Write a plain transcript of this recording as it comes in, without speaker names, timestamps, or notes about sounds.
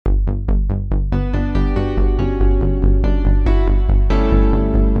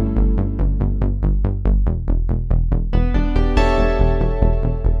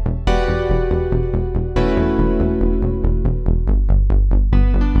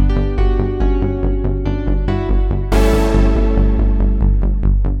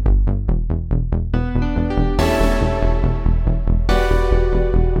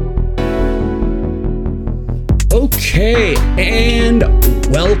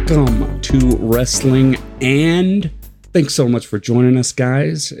welcome to Wrestling, and thanks so much for joining us,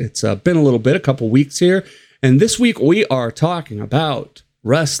 guys. It's been a little bit, a couple weeks here, and this week we are talking about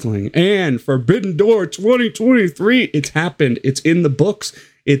wrestling and Forbidden Door 2023. It's happened. It's in the books.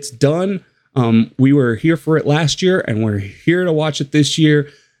 It's done. We were here for it last year, and we're here to watch it this year.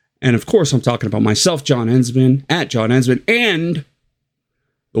 And of course, I'm talking about myself, John Ensman, at John Ensman, and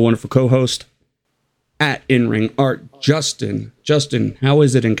the wonderful co-host at In-Ring Art, Justin. Justin, how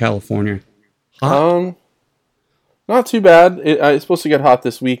is it in California? Hot? Not too bad. It's supposed to get hot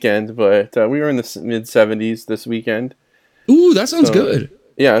this weekend, but we were in the mid-70s this weekend. Ooh, that sounds good.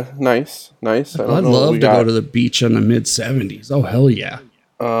 Yeah, nice. I'd love to go to the beach in the mid-70s. Oh, hell yeah.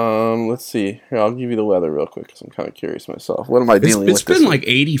 Let's see. Here, I'll give you the weather real quick because I'm kind of curious myself. What am I dealing with? It's been like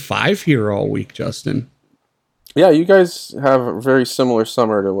 85 here all week, Justin. Yeah, you guys have a very similar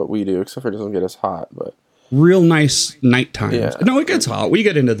summer to what we do, except for it doesn't get as hot, but real nice nighttime. Yeah. No, it gets hot. We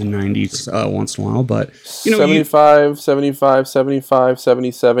get into the 90s once in a while, but you know, 75, 75, 75,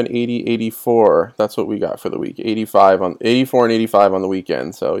 77, 80, 84. That's what we got for the week. 84 and 85 on the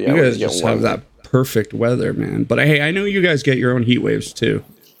weekend. So yeah, you guys just have that perfect weather, man. But hey, I know you guys get your own heat waves too.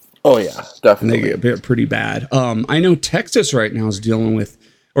 Oh yeah, definitely. And they get pretty bad. I know Texas right now is dealing with,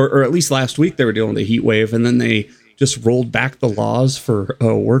 or at least last week they were dealing with a heat wave, and then they just rolled back the laws for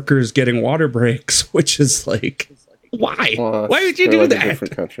workers getting water breaks, which is like, why? Well, why would you do like that? A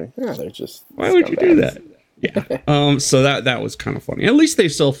different country. Yeah, they're just. Why would you do that? Yeah. So that was kind of funny. At least they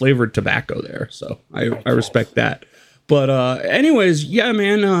still flavored tobacco there, so I respect that. But anyways, yeah,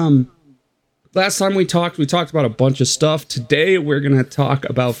 man. Last time we talked about a bunch of stuff. Today we're gonna talk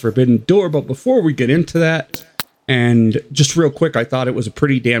about Forbidden Door. But before we get into that, and just real quick, I thought it was a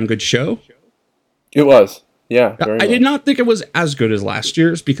pretty damn good show. It was. Yeah, I did not think it was as good as last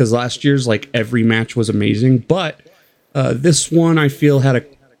year's, because last year's, like, every match was amazing. But this one, I feel, had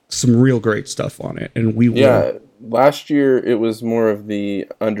some real great stuff on it. And last year, it was more of the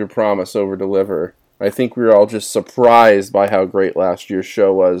under-promise, over-deliver. I think we were all just surprised by how great last year's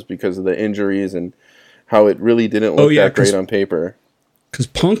show was because of the injuries and how it really didn't look that great on paper. Because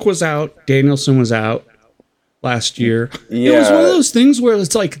Punk was out, Danielson was out last year. Yeah. It was one of those things where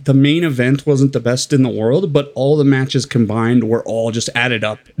it's like the main event wasn't the best in the world, but all the matches combined were all just added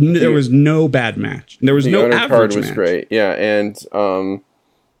up. There was no bad match. There was no average was match. Great. Yeah, and Hiromu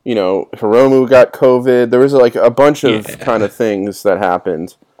got COVID. There was like a bunch of kind of things that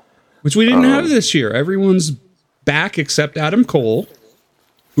happened, which we didn't have this year. Everyone's back except Adam Cole.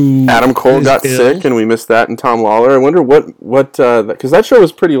 Adam Cole got sick, and we missed that. And Tom Lawler. I wonder what because that show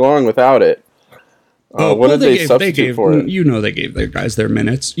was pretty long without it. What did they substitute for it? You know, they gave their guys their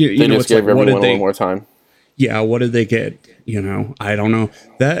minutes. They just gave everyone a little more time. Yeah, what did they get? You know, I don't know.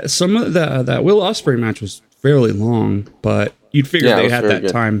 That some of that Will Ospreay match was fairly long, but you'd figure they had that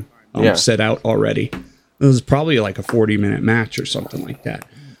time set out already. It was probably like a 40-minute match or something like that.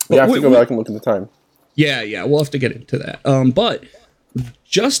 But I have to go back and look at the time. Yeah, we'll have to get into that. But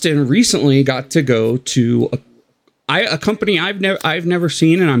Justin recently got to go to a company I've never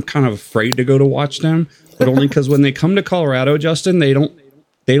seen, and I'm kind of afraid to go to watch them, but only because when they come to Colorado, Justin, they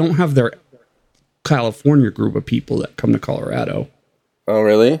don't have their California group of people that come to Colorado. Oh,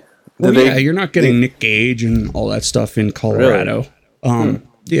 really? You're not getting Nick Gage and all that stuff in Colorado. Really?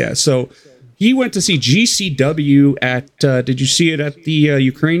 Yeah, so he went to see GCW at. Did you see it at the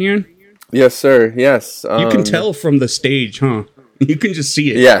Ukrainian? Yes, sir. Yes. You can tell from the stage, huh? You can just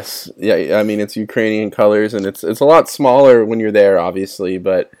see it. Yes. Yeah. I mean, it's Ukrainian colors, and it's a lot smaller when you're there, obviously,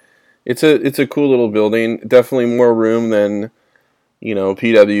 but it's a cool little building. Definitely more room than,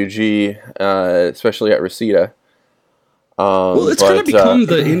 PWG, especially at Reseda. Well, it's kind of become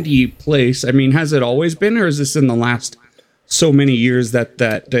the indie place. I mean, has it always been, or is this in the last so many years that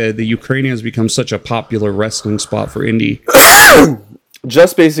the Ukrainian has become such a popular wrestling spot for indie?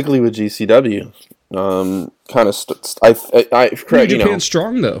 Just basically with GCW. Kind of, New Japan's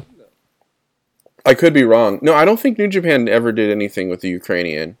strong though. I could be wrong. No, I don't think New Japan ever did anything with the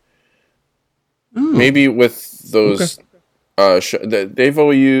Ukrainian. Oh. Maybe with those. Okay.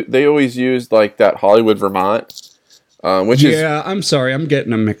 They always used like that Hollywood, Vermont, which is. Yeah, I'm sorry, I'm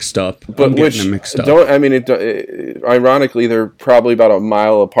getting them mixed up. Ironically, they're probably about a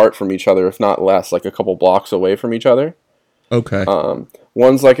mile apart from each other, if not less, like a couple blocks away from each other. Okay.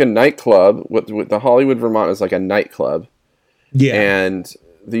 One's like a nightclub. With the Hollywood, Vermont is like a nightclub. Yeah. And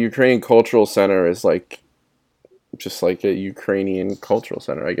the Ukrainian Cultural Center is like just like a Ukrainian cultural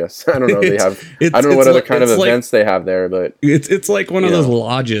center, I guess. I don't know. They have. I don't know what other kind of events they have there, but it's like one of those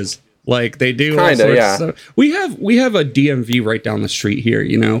lodges. Like they do all sorts of stuff. We have a DMV right down the street here,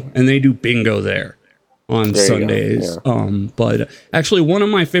 and they do bingo there. on Sundays. But actually, one of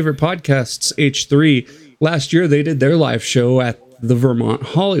my favorite podcasts, H3, last year they did their live show at the Vermont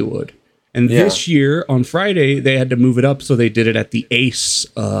Hollywood. And this year, on Friday, they had to move it up, so they did it at the Ace.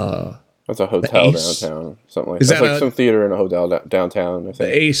 That's a hotel downtown, something like that. It's like some theater in a hotel downtown, I think.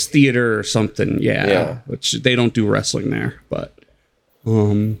 The Ace Theater or something, yeah. Which they don't do wrestling there, but...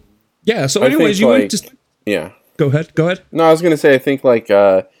 yeah, so anyways, you went to... Yeah. Go ahead. No, I was going to say, I think like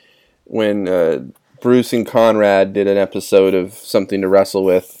when Bruce and Conrad did an episode of Something to Wrestle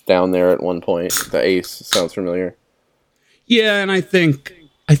With down there at one point. The Ace sounds familiar. Yeah, and I think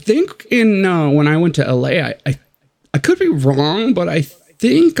in when I went to LA, I could be wrong, but I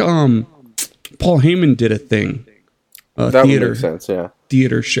think Paul Heyman did a thing. That would make sense, yeah.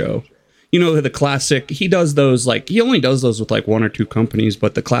 Theater show. You know, the classic, he does those, like, he only does those with like one or two companies,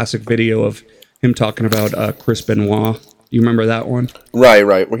 but the classic video of him talking about Chris Benoit. You remember that one? Right.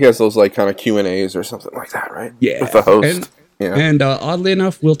 Where he has those like kind of Q&As or something like that, right? Yeah. With the host. And oddly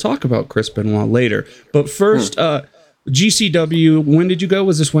enough, we'll talk about Chris Benoit later. But first, GCW, when did you go?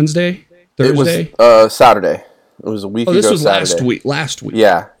 Was this Wednesday? Thursday? It was Saturday. It was a week ago. Oh, this was Saturday. last week.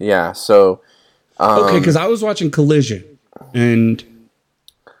 Yeah. So... okay, because I was watching Collision. And...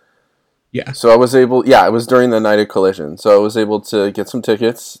 yeah. So I was able... Yeah, it was during the night of Collision. So I was able to get some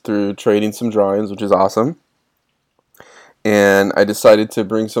tickets through trading some drawings, which is awesome. And I decided to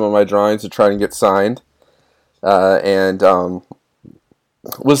bring some of my drawings to try and get signed. And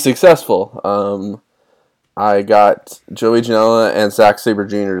was successful. I got Joey Janela and Zack Sabre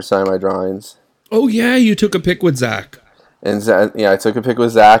Jr. to sign my drawings. Oh, yeah, you took a pic with Zach. And I took a pic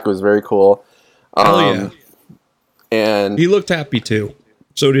with Zach. It was very cool. Hell yeah. And he looked happy, too.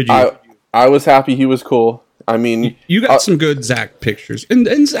 So did you. I was happy. He was cool. I mean... You got some good Zach pictures.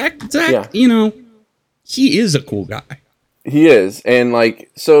 And Zach, you know, he is a cool guy. He is. And, like,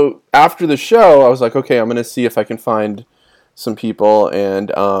 so after the show, I was like, okay, I'm going to see if I can find some people.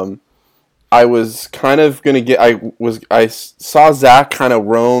 And I was kind of going to get... I saw Zach kind of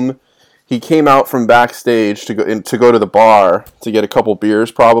roam. He came out from backstage to go to the bar to get a couple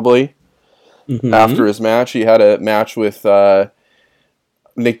beers, probably. Mm-hmm. After his match. He had a match with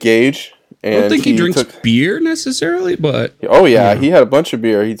Nick Gage. And I don't think he drinks beer necessarily, but... Oh, yeah. He had a bunch of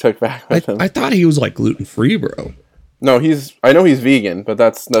beer he took back with him. I thought he was, like, gluten-free, bro. No, I know he's vegan, but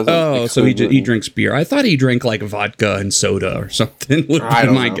doesn't... Oh, so he drinks beer. I thought he drank, like, vodka and soda or something, would be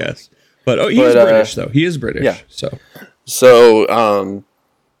my guess. But he's British, though. He is British, yeah. So,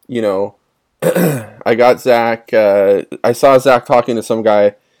 you know, I got Zach... I saw Zach talking to some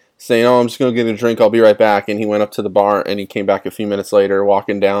guy saying, oh, I'm just going to get a drink, I'll be right back. And he went up to the bar, and he came back a few minutes later,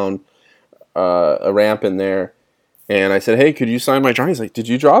 walking down a ramp in there. And I said, hey, could you sign my drawing? He's like, did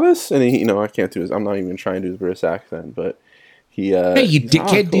you draw this? And he, I can't do his... I'm not even trying to do his British accent, but he... hey, you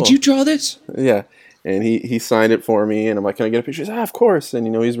dickhead, cool. Did you draw this? Yeah. And he signed it for me, and I'm like, can I get a picture? He's like, of course. And,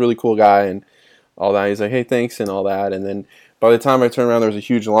 he's a really cool guy and all that. He's like, hey, thanks, and all that. And then by the time I turned around, there was a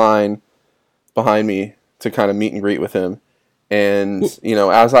huge line behind me to kind of meet and greet with him. And,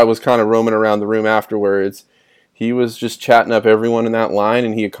 as I was kind of roaming around the room afterwards, he was just chatting up everyone in that line,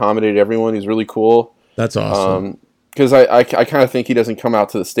 and he accommodated everyone. He's really cool. That's awesome. Because I kind of think he doesn't come out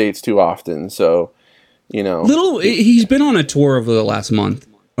to the States too often, so, He's been on a tour over the last month,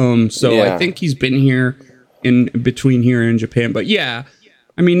 I think he's been here in between here and Japan. But yeah,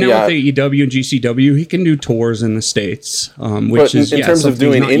 I mean, now with AEW and GCW, he can do tours in the States, which is, in terms of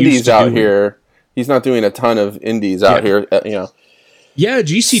doing indies out here, he's not doing a ton of indies out here, Yeah,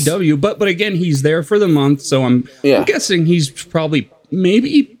 GCW, but again, he's there for the month, so I'm guessing he's probably,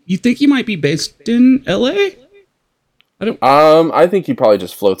 maybe, you think he might be based in LA? I think he probably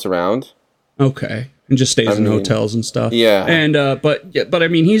just floats around. Okay, and just stays in hotels and stuff. Yeah, and but I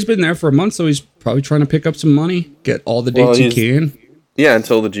mean, he's been there for a month, so he's probably trying to pick up some money, get all the dates he can. Yeah,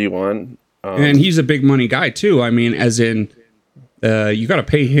 until the G1. And he's a big money guy too. I mean, as in, you got to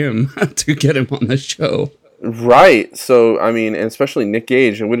pay him to get him on the show. Right. So I mean, and especially Nick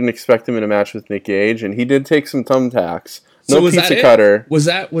Gage, I wouldn't expect him in a match with Nick Gage, and he did take some thumbtacks. No pizza cutter. Was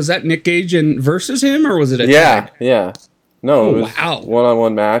that Nick Gage and versus him, or was it a tag? Yeah. No, it was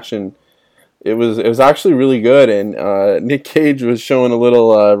one-on-one match, and it was actually really good. And Nick Gage was showing a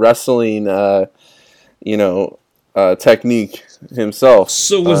little wrestling, technique himself.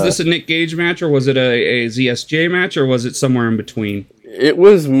 So was this a Nick Gage match, or was it a ZSJ match, or was it somewhere in between? It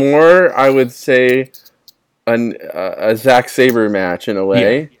was more, I would say, a Zack Sabre match in a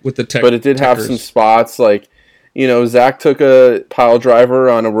way, with the but it did have some spots like, Zack took a pile driver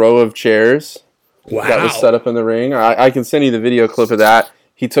on a row of chairs. Wow. That was set up in the ring. I can send you the video clip of that.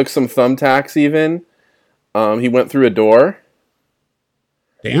 He took some thumbtacks even. He went through a door.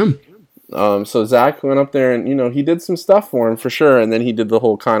 Damn. So Zach went up there and, he did some stuff for him for sure. And then he did the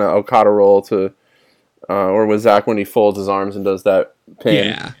whole kind of Okada roll to, or with Zach when he folds his arms and does that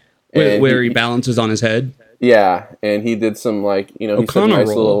pin. Yeah. Where he balances on his head. Yeah. And he did some he Okada nice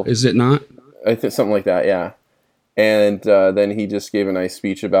roll, little, is it not? I think something like that. Yeah. And then he just gave a nice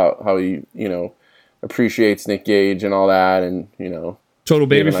speech about how he, appreciates Nick Gage and all that. And, total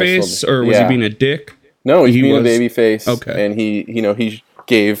babyface, or was he being a dick? No, he's being a babyface. Okay. And he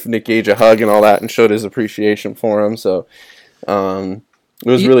gave Nick Gage a hug and all that and showed his appreciation for him. So it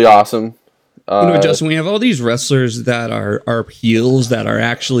was really awesome. Justin, we have all these wrestlers that are heels that are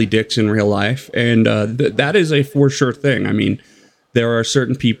actually dicks in real life. And that is a for sure thing. I mean, there are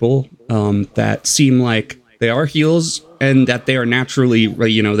certain people that seem like they are heels and that they are naturally,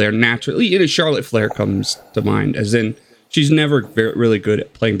 they're naturally, Charlotte Flair comes to mind, as in she's never really good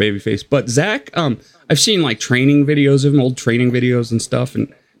at playing babyface. But Zach, I've seen like training videos of him, old training videos and stuff,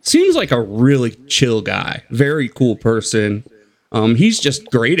 and seems like a really chill guy, very cool person. He's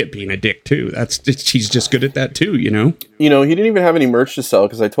just great at being a dick too. He's just good at that too, He didn't even have any merch to sell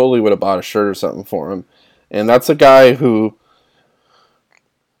because I totally would have bought a shirt or something for him. And that's a guy who,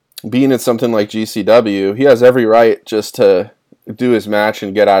 being at something like GCW, he has every right just to do his match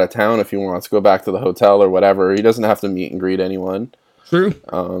and get out of town if he wants, go back to the hotel or whatever. He doesn't have to meet and greet anyone. True.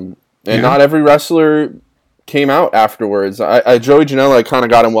 Not every wrestler came out afterwards. Joey Janela, I kind of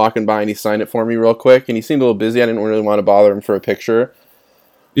got him walking by and he signed it for me real quick, and he seemed a little busy. I didn't really want to bother him for a picture.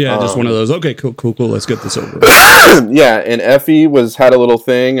 Yeah, just one of those, okay, cool, let's get this over. Yeah, and Effie had a little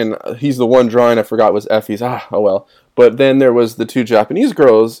thing, and he's the one drawing I forgot was Effie's. Oh well. But then there was the two Japanese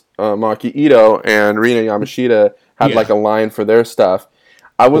girls, Maki Itoh and Rina Yamashita, had like a line for their stuff.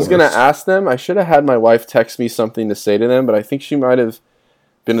 I was going to ask them. I should have had my wife text me something to say to them, but I think she might have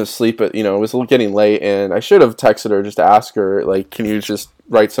been asleep. It was getting late, and I should have texted her just to ask her, like, can you just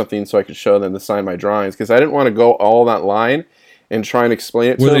write something so I could show them to sign my drawings? Because I didn't want to go all that line and try and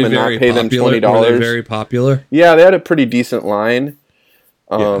explain it to them and not pay them $20. Were they very popular? Yeah, they had a pretty decent line,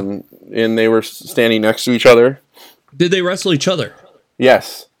 and they were standing next to each other. Did they wrestle each other?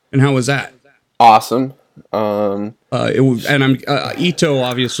 Yes. And how was that? Awesome. Itoh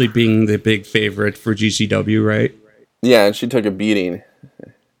obviously being the big favorite for GCW, right? Yeah, and she took a beating.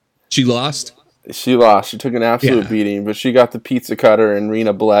 She lost? She lost. She took an absolute beating, but she got the pizza cutter and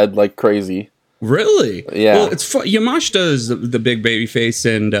Rena bled like crazy. Really? Yeah. Well, it's Yamashita is the big baby face,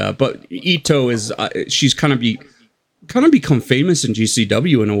 and but Itoh is she's kind of become famous in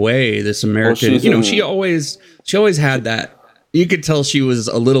GCW in a way. This American, she always had that. You could tell she was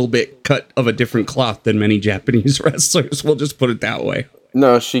a little bit cut of a different cloth than many Japanese wrestlers. We'll just put it that way.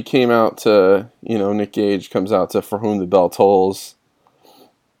 No, she came out to, Nick Gage comes out to For Whom the Bell Tolls.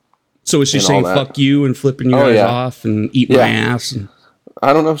 So is she saying fuck you and flipping you guys off and eat my ass? And...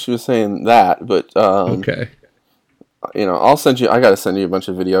 I don't know if she was saying that, but okay. I'll send you. I got to send you a bunch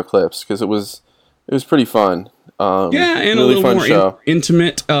of video clips because it was pretty fun. And really a little more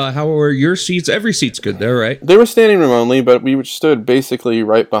intimate. How were your seats? Every seat's good there, right? They were standing room only, but we stood basically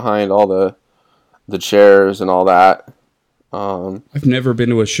right behind all the chairs and all that. I've never been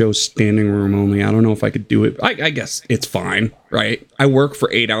to a show standing room only. I don't know if I could do it. I guess it's fine, right? I work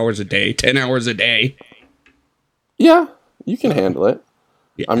for 8 hours a day, 10 hours a day. Yeah, you can handle it.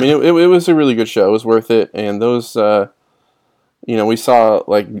 Yeah. I mean, it was a really good show. It was worth it. And those, we saw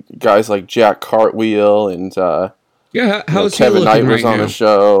like guys like Jack Cartwheel and how's Kevin Knight was right on now? the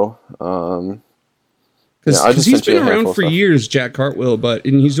show. Because he's been around for years, Jack Cartwheel,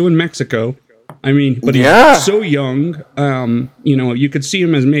 and he's doing Mexico. I mean, but he's so young. You could see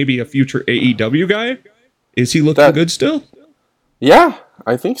him as maybe a future AEW guy. Is he looking good still? Yeah,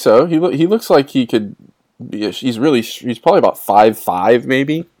 I think so. He looks like he could be. He's probably about 5'5",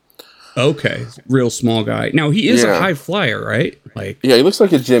 maybe. Okay, real small guy. Now he is a high flyer, right? He looks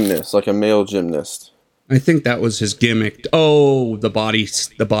like a gymnast, like a male gymnast. I think that was his gimmick. Oh, the body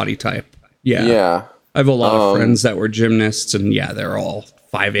type. Yeah. I have a lot of friends that were gymnasts, and they're all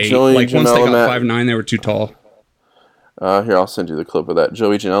 5'8". Joey once they Janela got 5'9", they were too tall. Here, I'll send you the clip of that.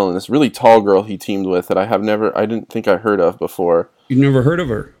 Joey Janela and this really tall girl he teamed with that I didn't think I heard of before. You've never heard of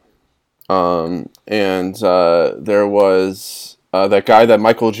her? There was that guy, that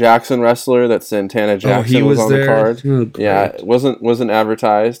Michael Jackson wrestler, that Santana Jackson was on there? the card. Oh, it wasn't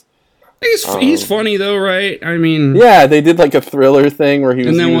advertised. He's funny though, right? I mean, they did like a Thriller thing where he was.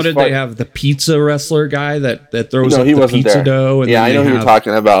 And then what did they have? The pizza wrestler guy that throws up he the wasn't pizza there. dough. And I know who you're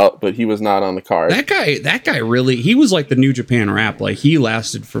talking about, but he was not on the card. That guy really, he was like the New Japan Rap. Like he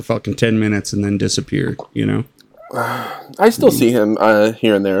lasted for fucking 10 minutes and then disappeared. I still see him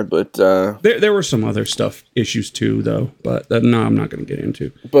here and there, but there were some other issues too, though. But no, I'm not going to get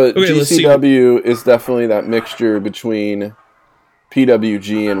into. But okay, GCW is definitely that mixture between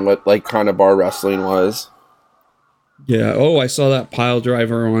PWG and what like kind of bar wrestling was. Yeah. Oh, I saw that pile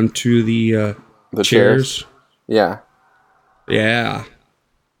driver onto the chairs. Yeah. Yeah.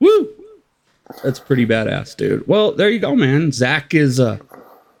 Woo! That's pretty badass, dude. Well, there you go, man. Zach is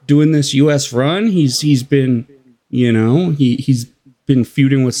doing this U.S. run. He's been, he's been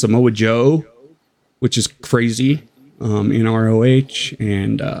feuding with Samoa Joe, which is crazy, in ROH.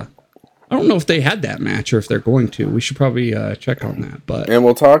 And I don't know if they had that match or if they're going to. We should probably check on that. And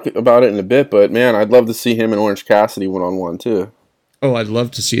we'll talk about it in a bit. But man, I'd love to see him and Orange Cassidy 1-on-1 too. Oh, I'd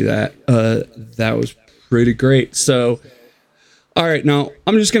love to see that. That was pretty great. So. All right, now,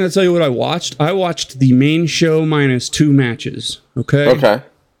 I'm just going to tell you what I watched. I watched the main show minus 2 matches, okay? Okay.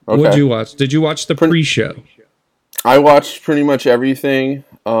 What did you watch? Did you watch the pre-show? I watched pretty much everything,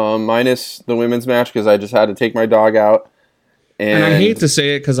 minus the women's match, because I just had to take my dog out. And I hate to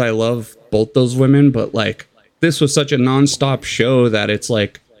say it because I love both those women, but, like, this was such a nonstop show that it's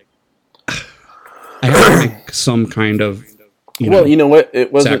like, I have to make some kind of, well, you know what?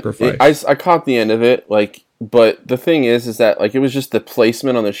 It wasn't. Sacrifice. I caught the end of it, like. But the thing is that like it was just the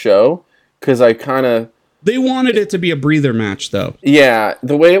placement on the show because they wanted it to be a breather match though. Yeah,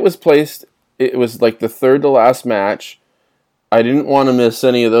 the way it was placed, it was like the third to last match. I didn't want to miss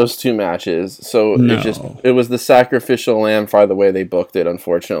any of those 2 matches, so it was the sacrificial lamb by the way they booked it.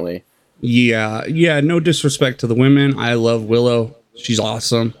 Unfortunately. Yeah. No disrespect to the women. I love Willow. She's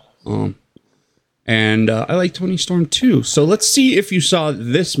awesome. And I like Toni Storm too. So let's see if you saw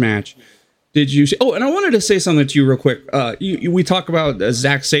this match. Did you see? Oh, and I wanted to say something to you real quick. We talk about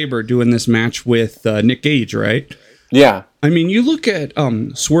Zack Sabre doing this match with Nick Gage, right? Yeah. I mean, you look at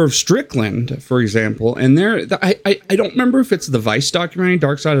Swerve Strickland, for example, and I don't remember if it's the Vice documentary,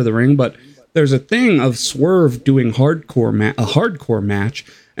 Dark Side of the Ring, but there's a thing of Swerve doing a hardcore match,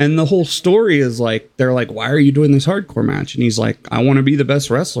 and the whole story is like, they're like, why are you doing this hardcore match? And he's like, I want to be the best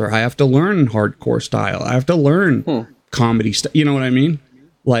wrestler. I have to learn hardcore style. I have to learn comedy style. You know what I mean?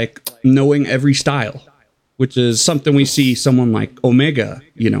 Like knowing every style, which is something we see someone like Omega,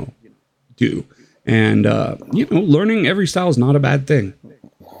 do. And, learning every style is not a bad thing.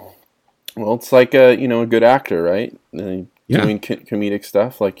 Well, it's like a good actor, right? Doing comedic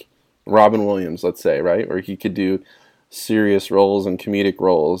stuff like Robin Williams, let's say, right? Or he could do serious roles and comedic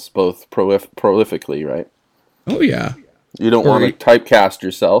roles, both prolifically, right? Oh, yeah. You don't want to typecast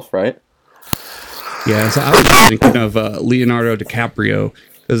yourself, right? Yeah, so I was thinking of Leonardo DiCaprio.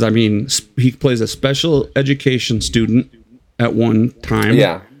 Because, I mean, he plays a special education student at one time.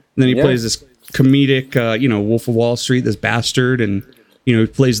 Yeah. And then he plays this comedic, Wolf of Wall Street, this bastard. And, he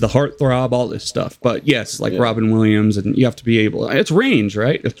plays the heartthrob, all this stuff. But, yes, like Robin Williams. And you have to be able... It's range,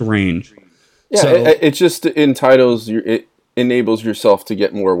 right? It's range. Yeah, so, it just it enables yourself to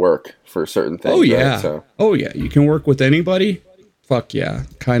get more work for certain things. Oh, yeah. Right? So. Oh, yeah. You can work with anybody. Fuck, yeah.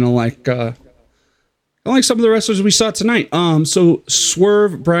 Kind of like... I like some of the wrestlers we saw tonight. So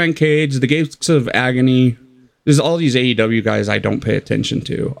Swerve, Brian Cage, the Gates of Agony. There's all these AEW guys I don't pay attention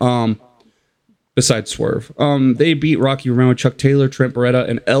to. Besides Swerve, they beat Rocky Romero, Chuck Taylor, Trent Beretta,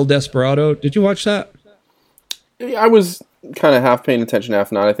 and El Desperado. Did you watch that? I was kind of half paying attention,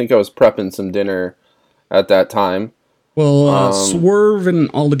 half not. I think I was prepping some dinner at that time. Well, Swerve and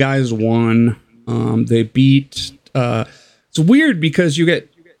all the guys won. They beat. It's weird because you get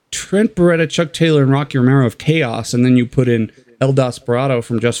Trent Beretta, Chuck Taylor, and Rocky Romero of Chaos, and then you put in El Desperado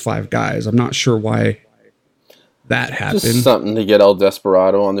from Just Five Guys. I'm not sure why that happened. Just something to get El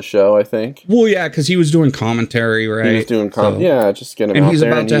Desperado on the show, I think. Well, yeah, because he was doing commentary, right? He was doing just get him out there. And he's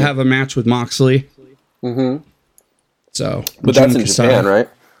about to have a match with Moxley. Mm-hmm. So, but that's in Japan, right?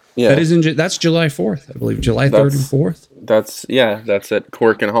 Yeah, that's July 4th, I believe. July 3rd and 4th. That's at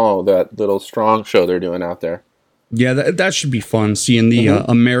Cork and Hall, that little strong show they're doing out there. Yeah, that should be fun, seeing the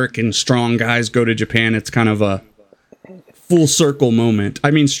American strong guys go to Japan. It's kind of a full circle moment.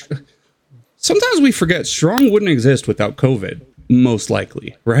 I mean, sometimes we forget strong wouldn't exist without COVID, most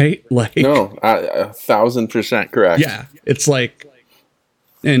likely, right? Like, no, 1,000% correct. Yeah, it's like,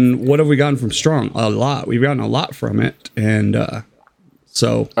 and what have we gotten from strong? A lot. We've gotten a lot from it, and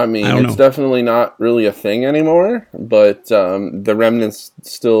so I mean, it's definitely not really a thing anymore, but the remnants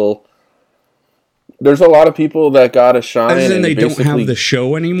still. There's a lot of people that got a shine. As in they don't have the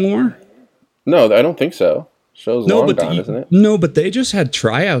show anymore? No, I don't think so. Show's long gone, isn't it? No, but they just had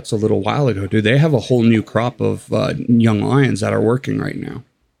tryouts a little while ago, dude. They have a whole new crop of young lions that are working right now.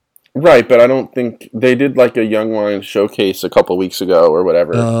 Right, but I don't think they did like a Young Lions showcase a couple weeks ago or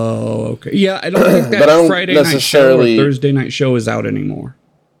whatever. Oh, okay. Yeah, I don't think that but I don't Friday night show or Thursday night show is out anymore.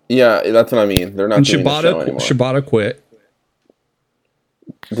 Yeah, that's what I mean. They're not and doing the show anymore. Shibata quit.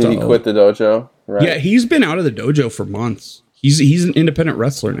 Did he quit the dojo? Right. Yeah, he's been out of the dojo for months. He's an independent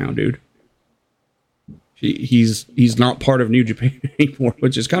wrestler now, dude. He's not part of New Japan anymore,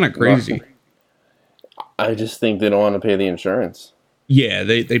 which is kind of crazy. I just think they don't want to pay the insurance. Yeah,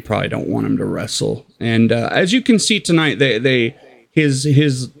 they probably don't want him to wrestle. And as you can see tonight,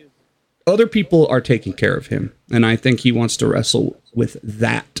 his other people are taking care of him, and I think he wants to wrestle with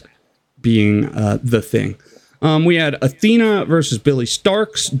that being the thing. We had Athena versus Billy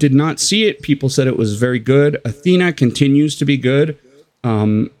Starks. Did not see it. People said it was very good. Athena continues to be good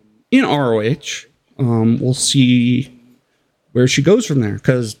in ROH. We'll see where she goes from there,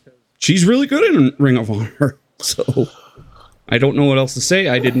 because she's really good in Ring of Honor. So I don't know what else to say.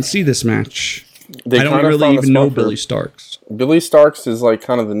 I didn't see this match. I don't really even know Billy Starks. Billy Starks is like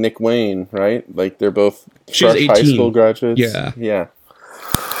kind of the Nick Wayne, right? Like they're both fresh high school graduates. Yeah.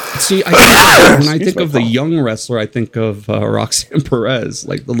 See, when I think of the young wrestler, I think of Roxanne Perez,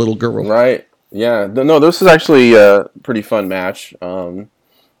 like the little girl. Right. Yeah. No, this is actually a pretty fun match.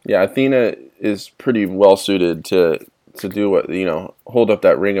 Yeah, Athena is pretty well suited to do what, hold up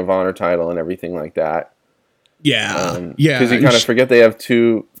that Ring of Honor title and everything like that. Yeah. Because you kind of forget they have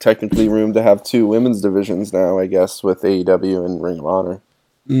technically room to have two women's divisions now, I guess, with AEW and Ring of Honor.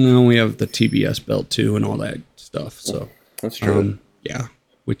 No, we have the TBS belt too and all that stuff. So that's true. Yeah,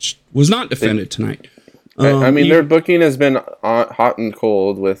 which was not defended tonight. I mean, their booking has been hot and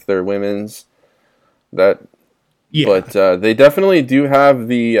cold with their women's. But they definitely do have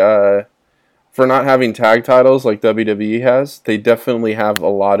the for not having tag titles like WWE has. They definitely have a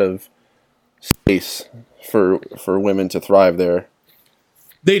lot of space for women to thrive there.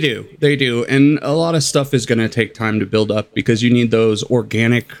 They do, and a lot of stuff is going to take time to build up because you need those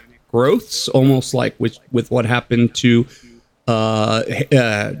organic growths, almost like with what happened to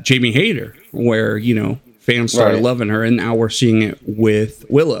Jamie Hayter, where fans started loving her, and now we're seeing it with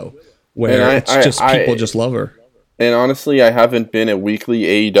Willow, where people just love her. And honestly, I haven't been a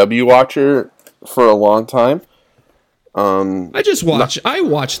weekly AEW watcher for a long time. I just watch. I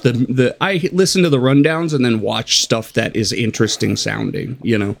watch I listen to the rundowns and then watch stuff that is interesting sounding.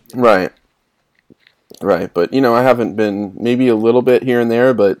 Right. But I haven't been, maybe a little bit here and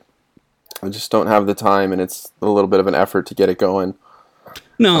there, but I just don't have the time, and it's a little bit of an effort to get it going.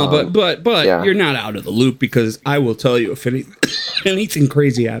 No, but yeah. You're not out of the loop, because I will tell you if anything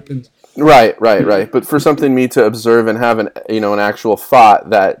crazy happens. Right. But for something me to observe and have an actual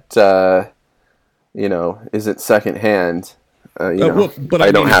thought that isn't secondhand. I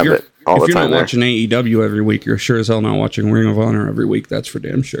don't have it all the time. If you're not watching AEW every week, you're sure as hell not watching Ring of Honor every week. That's for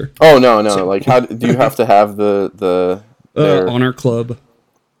damn sure. Oh no! So, like, how do you have to have the Honor Club?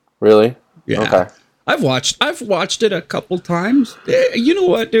 Really? Yeah. Okay. I've watched it a couple times. You know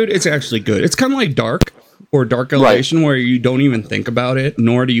what, dude? It's actually good. It's kind of like Dark or Dark Elevation, where you don't even think about it,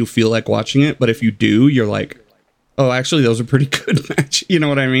 nor do you feel like watching it. But if you do, you're like, oh, actually, those are pretty good match. You know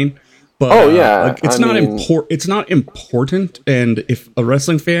what I mean? But, it's not important, and if a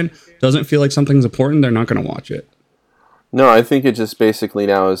wrestling fan doesn't feel like something's important, they're not going to watch it. No, I think it just basically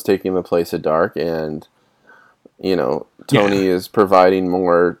now is taking the place of Dark, and Tony is providing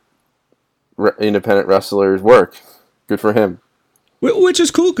more independent wrestlers work. Good for him. Which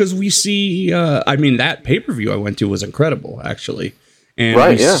is cool, because we see, that pay-per-view I went to was incredible, actually.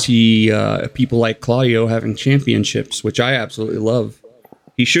 And see people like Claudio having championships, which I absolutely love.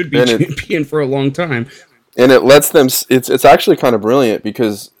 He should be champion for a long time. And it lets them, it's actually kind of brilliant,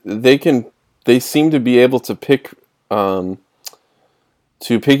 because they seem to be able to to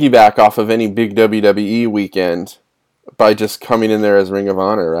piggyback off of any big WWE weekend by just coming in there as Ring of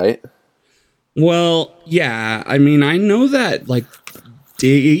Honor, right? Well, yeah. I mean, I know that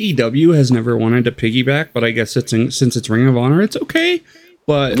AEW has never wanted to piggyback, but I guess since it's Ring of Honor, it's okay.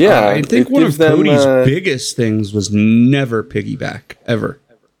 But I think one of Cody's biggest things was never piggyback ever.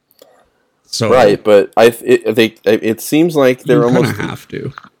 So right, but it seems like they're almost have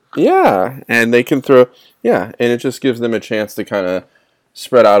to. Yeah, and they can throw and it just gives them a chance to kind of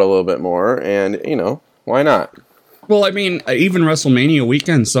spread out a little bit more, and why not? Well, I mean, even WrestleMania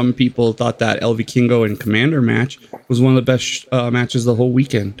weekend, some people thought that El Vikingo and Commander match was one of the best matches the whole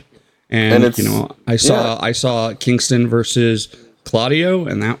weekend. And I saw Kingston versus Claudio,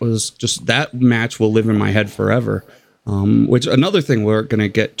 and that match will live in my head forever. Which another thing we're going to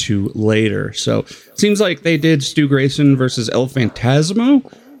get to later. So it seems like they did Stu Grayson versus El Phantasmo.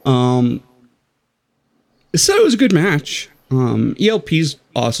 It said it was a good match. ELP's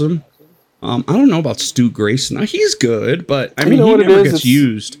awesome. I don't know about Stu Grayson. Now, he's good, but I mean, know he what never it is? gets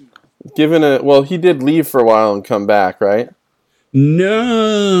used. He did leave for a while and come back, right?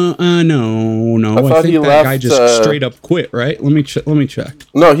 No. I thought I think he that left, guy just straight up quit, right? Let me check.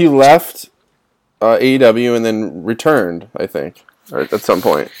 No, he left AEW and then returned, I think, right, at some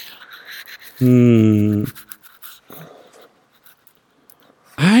point.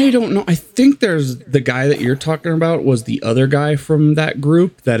 I don't know. I think there's the guy that you're talking about was the other guy from that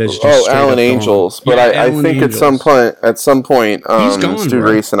group that is just Alan Angels. Gone. But yeah, I think Angels. At some point, he's gone, Stu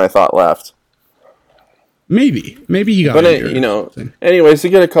Grayson, I thought, left. Maybe he got. But anyways, to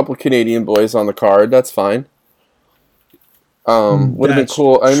get a couple Canadian boys on the card, that's fine. Would have been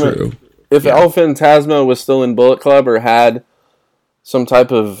cool. If El Phantasmo was still in Bullet Club or had some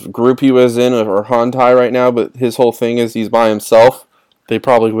type of group he was in, or Hontai right now, but his whole thing is he's by himself, they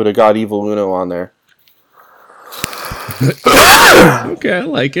probably would have got Evil Uno on there. Okay, I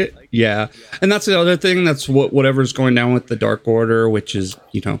like it. Yeah, and that's the other thing. That's whatever's going down with the Dark Order, which is,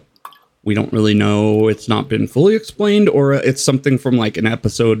 we don't really know. It's not been fully explained, or it's something from like an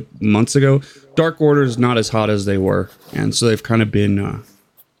episode months ago. Dark Order is not as hot as they were, and so they've kind of been,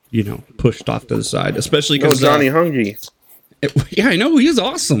 pushed off to the side, especially because Johnny Hungy. Yeah, I know, he's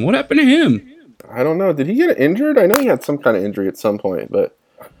awesome. What happened to him? I don't know. Did he get injured? I know he had some kind of injury at some point, but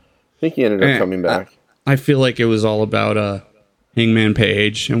I think he ended up coming back. I feel like it was all about Hangman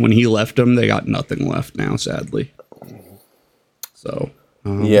Page, and when he left them, they got nothing left now, sadly. So,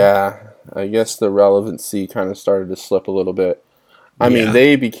 yeah, I guess the relevancy kind of started to slip a little bit. I mean,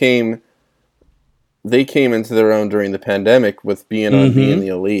 they came into their own during the pandemic with being on Being the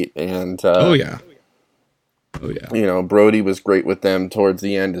Elite, and oh yeah. Brody was great with them towards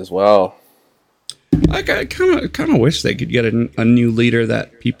the end as well. I kind of wish they could get a new leader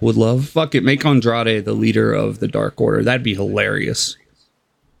that people would love. Fuck it, make Andrade the leader of the Dark Order. That'd be hilarious.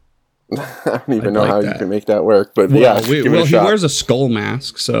 I don't even know how you can make that work, but he wears a skull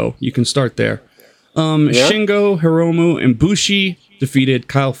mask, so you can start there. Shingo, Hiromu, and Bushi defeated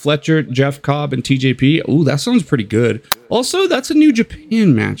Kyle Fletcher, Jeff Cobb, and TJP. Ooh, that sounds pretty good. Also, that's a New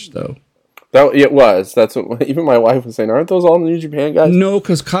Japan match, though. It was. That's what even my wife was saying. Aren't those all New Japan guys? No,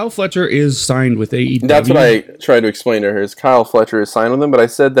 because Kyle Fletcher is signed with AEW. That's what I tried to explain to her. Is Kyle Fletcher is signed with them, but I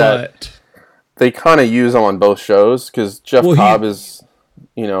said that they kind of use them on both shows because Jeff Cobb is,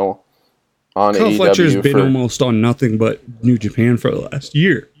 on Kyle AEW. Fletcher's been almost on nothing but New Japan for the last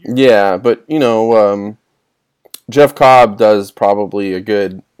year. Yeah, but Jeff Cobb does probably a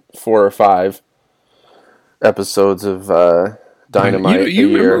good 4 or 5 episodes of Dynamite.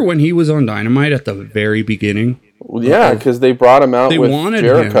 You remember when he was on Dynamite at the very beginning? Yeah, because they brought him out with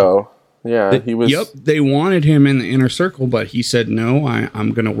Jericho. Yeah, he was. Yep, they wanted him in the Inner Circle, but he said no.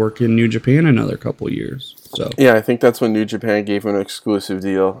 I'm going to work in New Japan another couple years. So yeah, I think that's when New Japan gave him an exclusive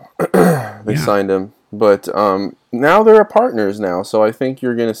deal. They signed him, but now they're partners now, so I think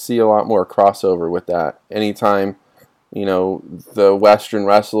you're going to see a lot more crossover with that. Anytime the Western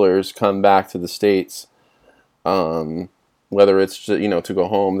wrestlers come back to the States. Whether it's to go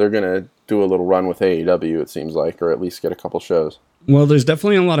home, they're going to do a little run with AEW, it seems like, or at least get a couple shows. Well, there's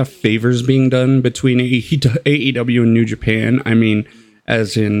definitely a lot of favors being done between AEW and New Japan. I mean,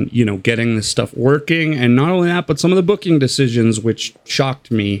 as in, getting this stuff working. And not only that, but some of the booking decisions, which shocked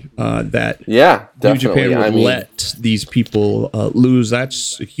me that New Japan would let these people lose.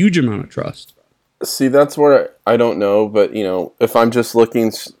 That's a huge amount of trust. See, that's where I don't know. But, if I'm just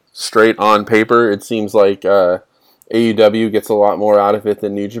looking straight on paper, it seems like AEW gets a lot more out of it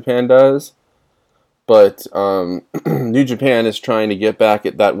than New Japan does. But New Japan is trying to get back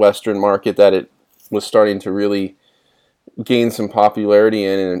at that Western market that it was starting to really gain some popularity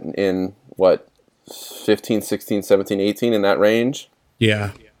in what, 15, 16, 17, 18, in that range.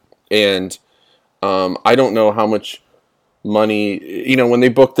 Yeah. And I don't know how much money, when they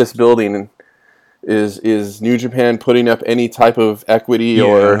booked this building, is New Japan putting up any type of equity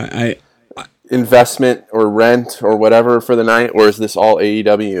or investment or rent or whatever for the night, or is this all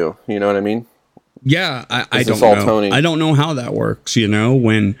AEW? You know what I mean? Yeah, I don't know. Tony? I don't know how that works,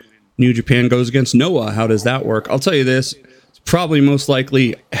 when New Japan goes against Noah. How does that work? I'll tell you this. It's probably most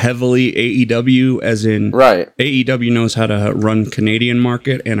likely heavily AEW, as in AEW knows how to run Canadian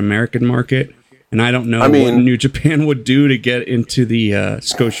market and American market. And I don't know what New Japan would do to get into the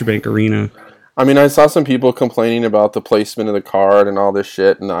Scotiabank Arena. I mean, I saw some people complaining about the placement of the card and all this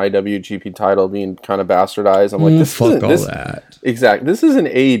shit, and the IWGP title being kind of bastardized. I'm like, that. Exactly. This is an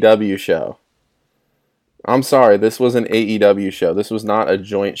AEW show. I'm sorry, this was an AEW show. This was not a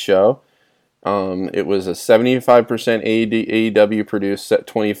joint show. It was a 75% AEW produced,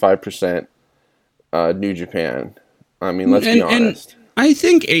 25% New Japan. I mean, let's be honest. I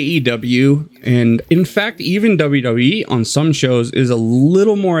think AEW, and in fact, even WWE on some shows is a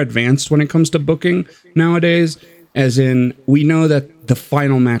little more advanced when it comes to booking nowadays. As in, we know that the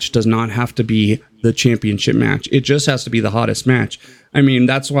final match does not have to be the championship match. It just has to be the hottest match. I mean,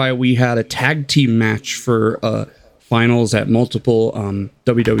 that's why we had a tag team match for finals at multiple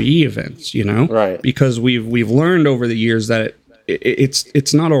WWE events, you know? Right. Because we've learned over the years that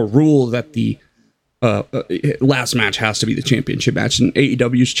it's not a rule that the last match has to be the championship match, and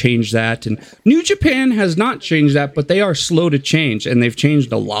AEW's changed that, and New Japan has not changed that, but they are slow to change, and they've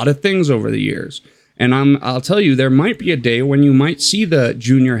changed a lot of things over the years. And I'll tell you, there might be a day when you might see the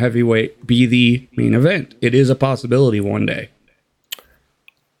junior heavyweight be the main event. It is a possibility one day.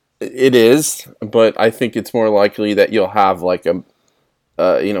 It is, but I think it's more likely that you'll have like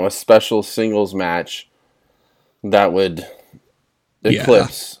a special singles match that would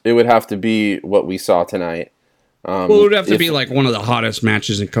eclipse. It would have to be what we saw tonight. Well, it would have to be like one of the hottest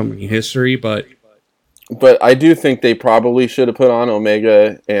matches in company history, but I do think they probably should have put on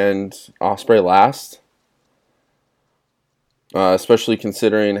Omega and Ospreay last, especially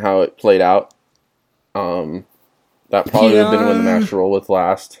considering how it played out. That probably would have been when the match roll with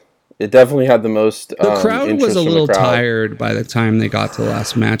last. It definitely had the most. The crowd was a little tired by the time they got to the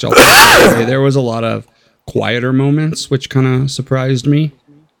last match. There was a lot of quieter moments, which kind of surprised me.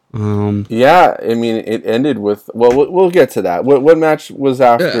 Yeah, I mean, it ended with. Well, we'll get to that. What match was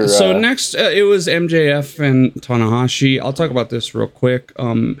after? So next, it was MJF and Tanahashi. I'll talk about this real quick.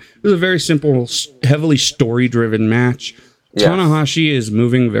 It was a very simple, heavily story-driven match. Yes. Tanahashi is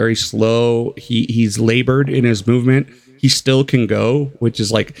moving very slow. He's labored in his movement. He still can go, which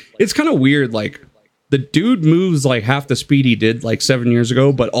is like, it's kind of weird. Like, the dude moves like half the speed he did like 7 years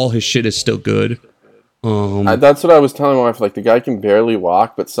ago, but all his shit is still good. That's what I was telling my wife. Like, the guy can barely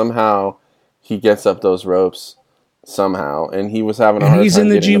walk, but somehow he gets up those ropes somehow, and he was having a hard time. He's in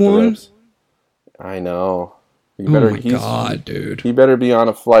the G1. I know. God, dude! He better be on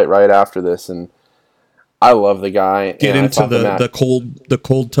a flight right after this, and I love the guy. Get into the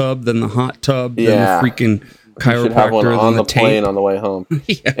cold tub, then the hot tub, then the freaking chiropractor, should have one on the plane on the way home.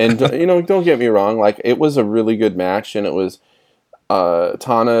 Yeah. And don't get me wrong. Like, it was a really good match, and it was.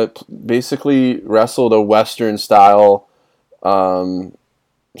 Tana basically wrestled a Western style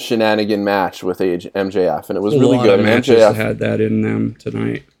shenanigan match with MJF, and it was really good. MJF had that in them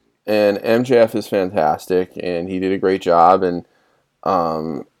tonight, and MJF is fantastic, and he did a great job. And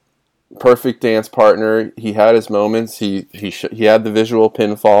perfect dance partner. He had his moments. He had the visual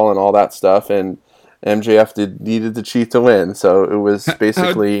pinfall and all that stuff, and MJF needed to cheat to win. So it was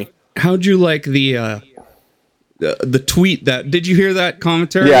basically. How'd you like the tweet that did you hear that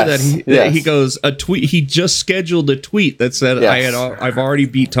commentary? Yes, that he goes a tweet. He just scheduled a tweet that said I've already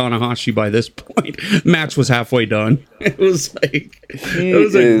beat Tanahashi by this point. Match was halfway done. It was like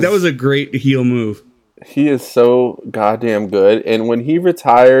that was a great heel move. He is so goddamn good, and when he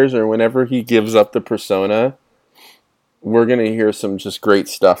retires or whenever he gives up the persona, we're gonna hear some just great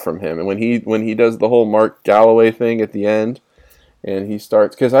stuff from him. And when he does the whole Mark Galloway thing at the end, and he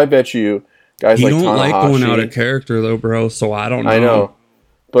starts, because I bet you. Guys he like don't Tanahashi, like going out of character though, bro. So I don't know. I know,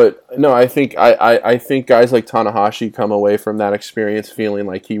 but no, I think guys like Tanahashi come away from that experience feeling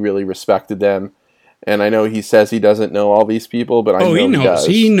like he really respected them. And I know he says he doesn't know all these people, but I know he does.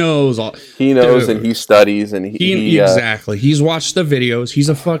 He knows all. He knows, dude. And he studies, and he exactly. He's watched the videos. He's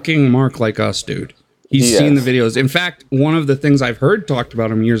a fucking mark like us, dude. He's seen the videos. In fact, one of the things I've heard talked about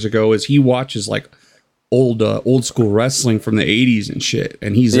him years ago is he watches like old school wrestling from the 80s and shit,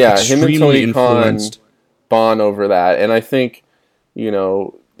 and he's extremely influenced. Bond over that, and I think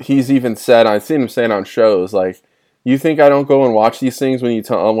he's even said, I've seen him saying on shows like, "You think I don't go and watch these things when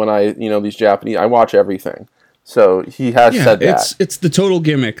these Japanese? I watch everything." So he has said that. It's the total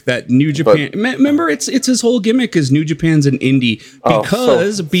gimmick that New Japan. Remember, it's his whole gimmick is New Japan's an indie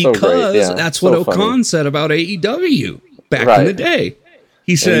because that's what Okan said about AEW back in the day.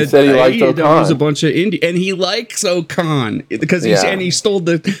 He said he liked Okan. Was a bunch of indie, and he likes Okan because he stole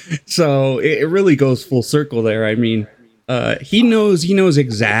the. So it really goes full circle there. I mean, he knows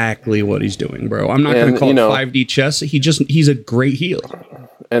exactly what he's doing, bro. I'm not going to call it 5D chess. He's a great heel,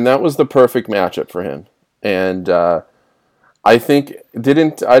 and that was the perfect matchup for him. And I think I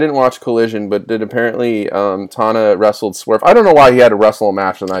didn't watch Collision, but did apparently Tana wrestled Swerve. I don't know why he had to wrestle a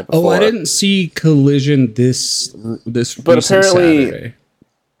match the night before. Oh, I didn't see Collision this but apparently. Saturday.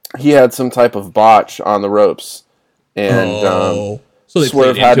 He had some type of botch on the ropes, and so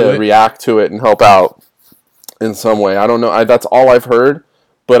Swerve had to react to it and help out in some way. I don't know. That's all I've heard,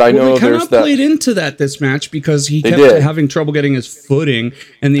 But I know they there's that played into that this match because he kept having trouble getting his footing,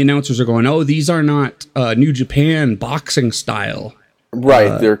 and the announcers are going, "Oh, these are not New Japan boxing style."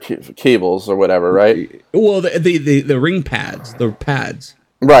 Right, they're cables or whatever, right? Well, the ring pads, the pads.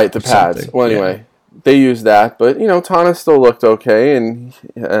 Right, the pads. Something. Well, anyway, they used that, but Tana still looked okay, and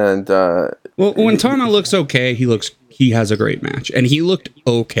well, when Tana looks okay, he has a great match, and he looked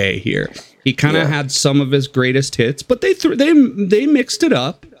okay here. He kind of had some of his greatest hits, but they mixed it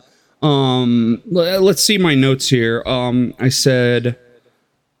up. Let's see my notes here. I said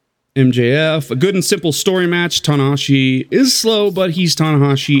MJF, a good and simple story match. Tanahashi is slow, but he's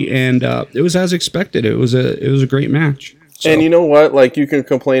Tanahashi, and it was as expected. It was a great match. So. And you know what? Like, you can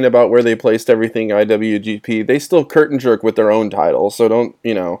complain about where they placed everything IWGP. They still curtain jerk with their own titles, so don't,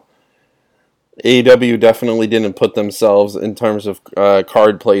 AEW definitely didn't put themselves in terms of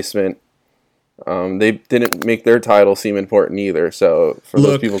card placement. They didn't make their title seem important either. So for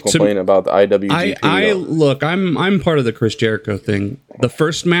those people complaining about the IWGP, I'm part of the Chris Jericho thing. The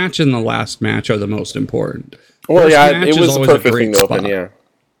first match and the last match are the most important. Well, it was a perfect thing to open, yeah.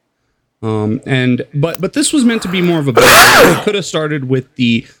 But this was meant to be more of a battle. They could have started with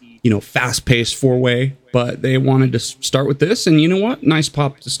the fast-paced four-way, but they wanted to start with this. And you know what? Nice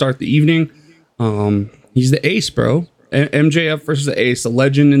pop to start the evening. He's the ace, bro. MJF versus the ace, a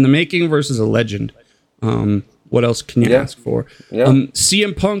legend in the making versus a legend. What else can you ask for? Yeah.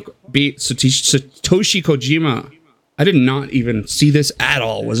 CM Punk beat Satoshi Kojima. I did not even see this at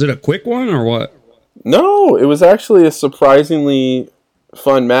all. Was it a quick one or what? No, it was actually a surprisingly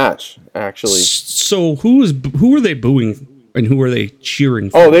fun match, actually. So who were they booing and who were they cheering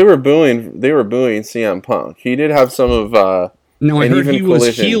for? Oh, they were booing CM Punk. He did have some of no, I heard he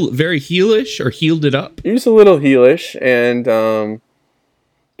was very heelish or heeled it up. He was a little heelish, and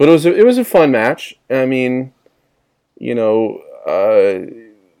but it was a fun match. I mean, Kojima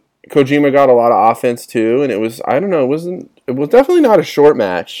got a lot of offense too, and it was it was definitely not a short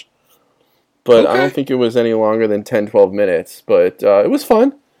match, but I don't think it was any longer than 10-12 minutes. But it was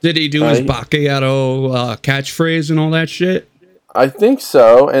fun. Did he do his Bakeato catchphrase and all that shit? I think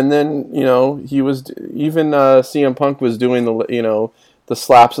so, and then he was even CM Punk was doing the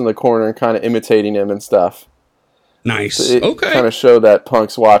slaps in the corner and kind of imitating him and stuff. Nice. So it kind of showed that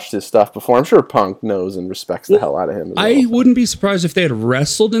Punk's watched his stuff before. I'm sure Punk knows and respects the hell out of him. As well. I wouldn't be surprised if they had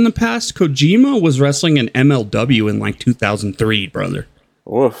wrestled in the past. Kojima was wrestling in MLW in like 2003, brother.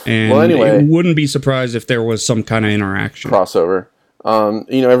 Oof. And well, anyway, I wouldn't be surprised if there was some kind of interaction crossover.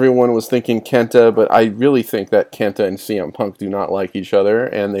 Everyone was thinking Kenta, but I really think that Kenta and CM Punk do not like each other,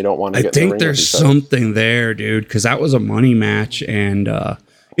 and they don't want to get in the ring with each other. I think there's something there, dude, because that was a money match, and but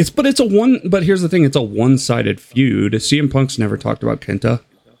here's the thing, it's a one-sided feud. CM Punk's never talked about Kenta.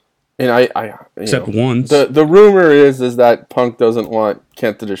 And except once. The rumor is that Punk doesn't want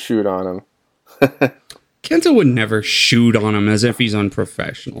Kenta to shoot on him. Kenta would never shoot on him as if he's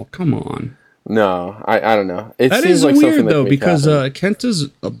unprofessional. Come on. No, I don't know. That is like weird, though, because Kenta's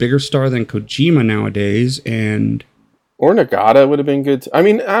a bigger star than Kojima nowadays, or Nagata would have been good. I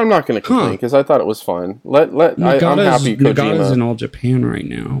mean, I'm not going to complain because I thought it was fun. I'm happy Kojima. Nagata's in All Japan right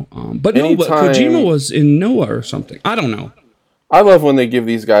now, but Kojima was in Noah or something. I don't know. I love when they give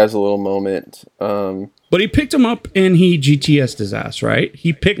these guys a little moment. But he picked him up and he GTS'd his ass, right?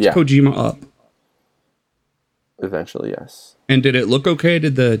 He picked Kojima up. Eventually, yes. And did it look okay?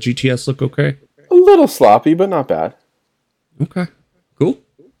 Did the GTS look okay? A little sloppy, but not bad. Okay, cool.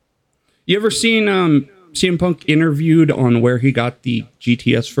 You ever seen CM Punk interviewed on where he got the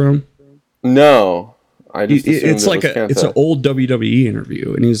GTS from? No, I just assumed it's an old WWE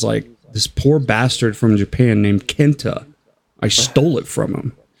interview, and he's like, "This poor bastard from Japan named Kenta. I stole it from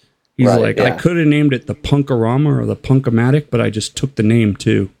him." He's I could have named it the Punkorama or the Punkomatic, but I just took the name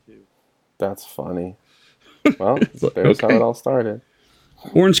too. That's funny. Well, there's how it all started.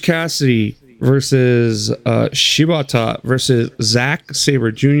 Orange Cassidy versus Shibata versus Zack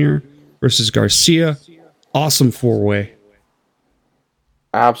Sabre Jr. versus Garcia. Awesome four-way.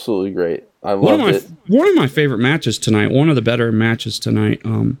 Absolutely great. I loved it. One of my favorite matches tonight. One of the better matches tonight.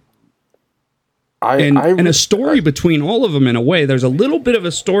 And a story between all of them in a way. There's a little bit of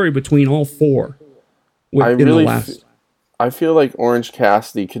a story between all four. I feel like Orange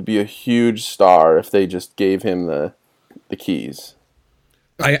Cassidy could be a huge star if they just gave him the keys.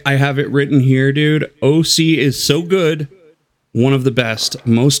 I have it written here, dude. OC is so good. One of the best,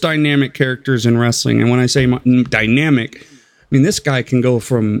 most dynamic characters in wrestling. And when I say dynamic, I mean, this guy can go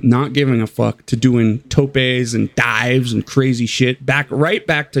from not giving a fuck to doing topes and dives and crazy shit right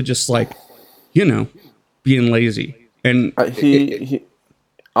back to just like, being lazy. And he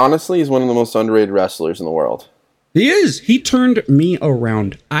honestly, he's one of the most underrated wrestlers in the world. He is. He turned me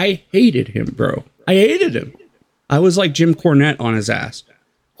around. I hated him, bro. I hated him. I was like Jim Cornette on his ass.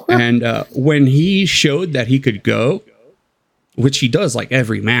 And when he showed that he could go, which he does like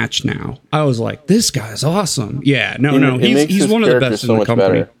every match now, I was like, this guy's awesome. Yeah, he's one of the best in the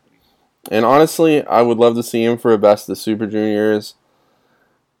company. Better. And honestly, I would love to see him for a Best of the Super Juniors.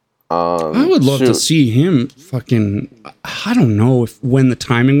 I would love to see him fucking... I don't know when the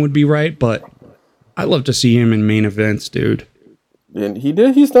timing would be right, but I'd love to see him in main events, dude. And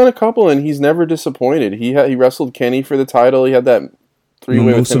he's done a couple, and he's never disappointed. He wrestled Kenny for the title. He had that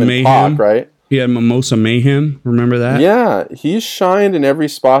 3-way with him and Pac, right? He had Mimosa Mayhem. Remember that? Yeah, he's shined in every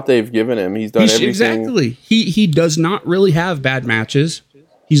spot they've given him. He's done everything. Exactly. He does not really have bad matches.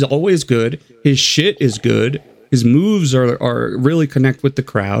 He's always good. His shit is good. His moves are really connect with the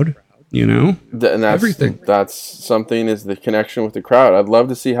crowd. You know, and that's everything. That's something, is the connection with the crowd. I'd love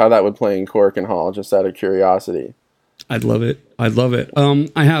to see how that would play in Cork and Hall, just out of curiosity. I'd love it.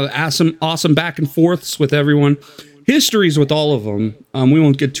 I have awesome back and forths with everyone. Histories with all of them. We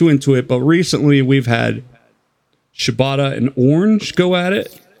won't get too into it, but recently we've had Shibata and Orange go at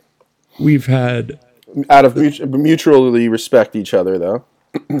it. We've had... Out of mutually respect each other, though.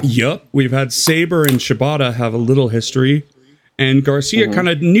 Yup. We've had Sabre and Shibata have a little history. And Garcia kind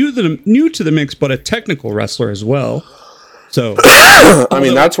of new to the mix, but a technical wrestler as well. So... I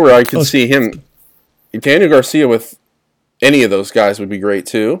mean, that's where I could see him... Daniel Garcia with any of those guys would be great,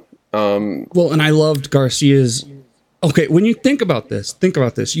 too. Well, and I loved Garcia's... Okay, when you think about this.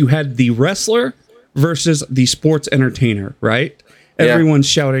 You had the wrestler versus the sports entertainer, right? Yeah. Everyone's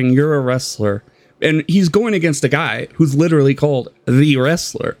shouting, "You're a wrestler." And he's going against a guy who's literally called the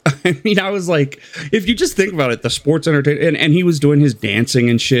wrestler. I mean, I was like, if you just think about it, the sports entertainer, and he was doing his dancing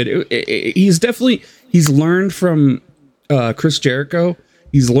and shit. He's learned from Chris Jericho.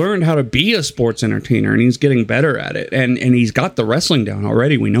 He's learned how to be a sports entertainer, and he's getting better at it. And he's got the wrestling down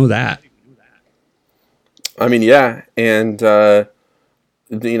already. We know that. I mean, yeah, and don't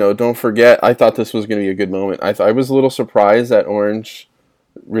forget, I thought this was going to be a good moment. I was a little surprised that Orange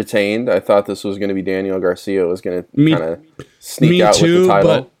retained. I thought this was going to be Daniel Garcia was going to kind of sneak out with the title.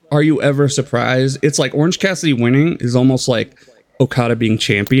 But are you ever surprised? It's like Orange Cassidy winning is almost like Okada being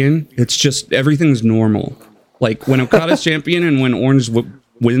champion. It's just everything's normal. Like when Okada's champion and when Orange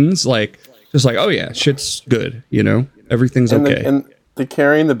wins, like just like, oh yeah, shit's good. You know, everything's okay. And the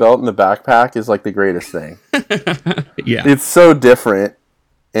carrying the belt in the backpack is like the greatest thing. Yeah, it's so different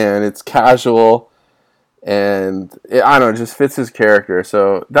and it's casual. And I don't know, it just fits his character.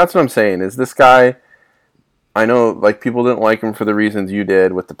 So that's what I'm saying, is this guy, I know like people didn't like him for the reasons you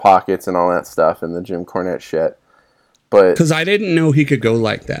did with the pockets and all that stuff and the Jim Cornette shit. But because I didn't know he could go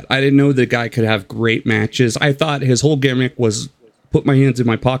like that. I didn't know the guy could have great matches. I thought his whole gimmick was put my hands in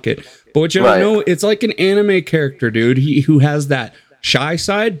my pocket. But what you don't know, it's like an anime character, dude. Who has that shy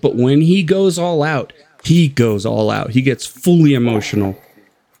side, but when he goes all out, he goes all out. He gets fully emotional.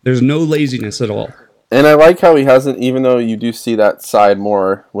 There's no laziness at all. And I like how he hasn't, even though you do see that side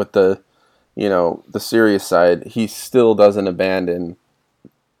more with the serious side, he still doesn't abandon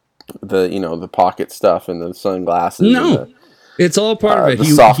the pocket stuff and the sunglasses. No, it's all part of it. The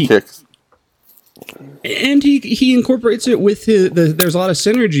soft kicks. And he incorporates it with there's a lot of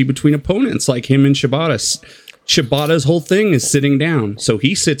synergy between opponents, like him and Shibata. Shibata's whole thing is sitting down. So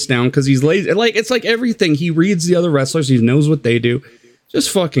he sits down because he's lazy. Like, it's like everything. He reads the other wrestlers. He knows what they do. Just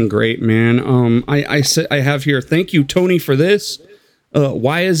fucking great, man. I have here, thank you, Tony, for this.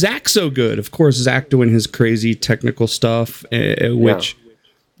 Why is Zach so good? Of course, Zach doing his crazy technical stuff, which,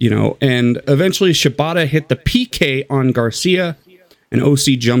 and eventually Shibata hit the PK on Garcia, and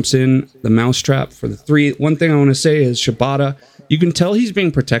OC jumps in the mousetrap for the 3. One thing I want to say is Shibata, you can tell he's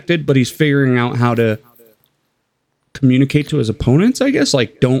being protected, but he's figuring out how to communicate to his opponents, I guess.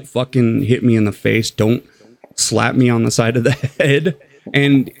 Like, don't fucking hit me in the face. Don't slap me on the side of the head.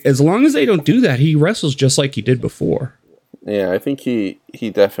 And as long as they don't do that, he wrestles just like he did before. Yeah, I think he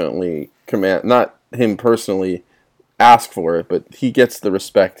definitely not him personally ask for it, but he gets the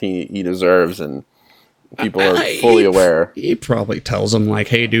respect he deserves, and people are fully aware. He probably tells him, like,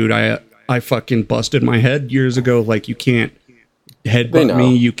 hey, dude, I fucking busted my head years ago. Like, you can't headbutt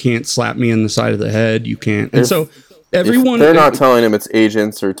me. You can't slap me in the side of the head. You can't. And so everyone... They're not telling him, it's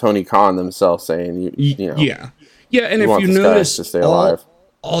agents or Tony Khan themselves saying, Yeah. Yeah, and if you notice,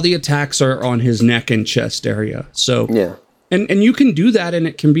 all the attacks are on his neck and chest area. So yeah, and you can do that, and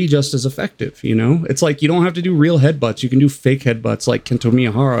it can be just as effective. It's like you don't have to do real headbutts. You can do fake headbutts like Kento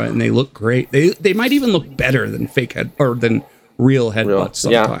Miyahara, and they look great. They might even look better than than real headbutts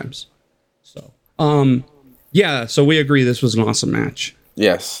sometimes. Yeah. So yeah, so we agree this was an awesome match.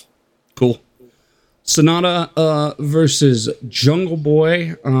 Yes, cool. Sonata versus Jungle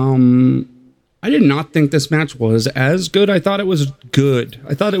Boy. I did not think this match was as good. I thought it was good.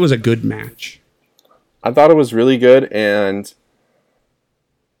 I thought it was a good match. I thought it was really good, and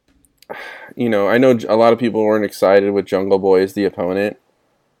I know a lot of people weren't excited with Jungle Boy as the opponent,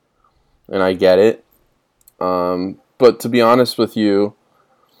 and I get it. But to be honest with you,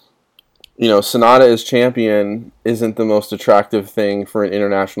 Sonata as champion isn't the most attractive thing for an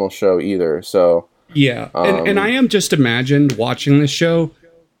international show either. So yeah, and I am just imagined watching this show.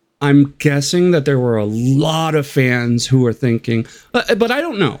 I'm guessing that there were a lot of fans who were thinking, but I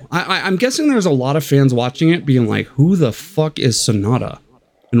don't know. I'm guessing there's a lot of fans watching it being like, who the fuck is Sonata?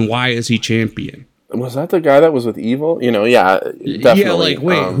 And why is he champion? Was that the guy that was with Evil? Yeah, definitely. Yeah, like,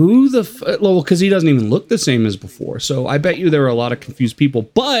 wait, who the... Well, because he doesn't even look the same as before. So I bet you there were a lot of confused people.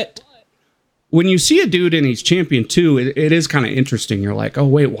 But when you see a dude and he's champion too, it is kind of interesting. You're like, oh,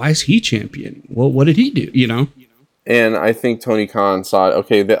 wait, why is he champion? Well, what did he do, And I think Tony Khan saw it.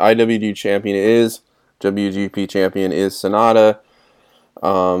 Okay, the IWD champion is WGP champion is Sonata.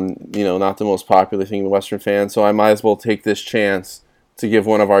 Not the most popular thing to Western fans, so I might as well take this chance to give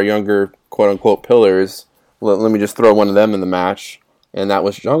one of our younger quote-unquote pillars. Let me just throw one of them in the match, and that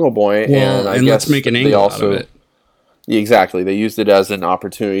was Jungle Boy. Well, and let's make an angle out of it. Yeah, exactly. They used it as an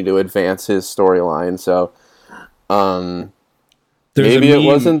opportunity to advance his storyline. So maybe it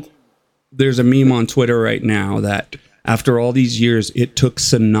wasn't. There's a meme on Twitter right now that after all these years, it took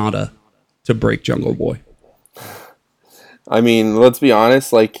Sonata to break Jungle Boy. I mean, let's be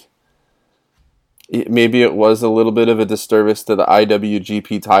honest, maybe it was a little bit of a disservice to the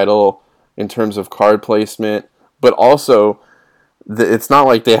IWGP title in terms of card placement, but also it's not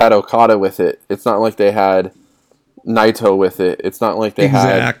like they had Okada with it. It's not like they had Naito with it. It's not like they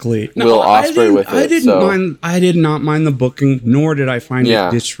had Will Ospreay with it. I did not mind the booking, nor did I find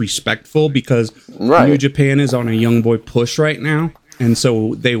it disrespectful, because New Japan is on a young boy push right now, and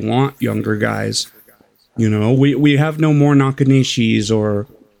so they want younger guys. We have no more Nakanishis, or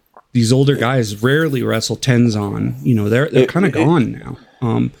these older guys rarely wrestle Tenzan. They're kind of gone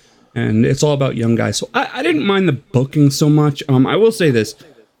now. And it's all about young guys. So I didn't mind the booking so much. I will say this.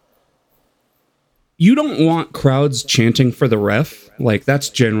 You don't want crowds chanting for the ref. That's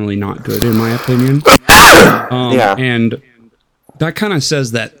generally not good, in my opinion. And that kind of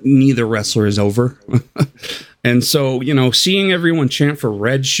says that neither wrestler is over. And so, seeing everyone chant for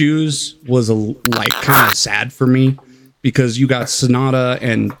Red Shoes was kind of sad for me, because you got Sonata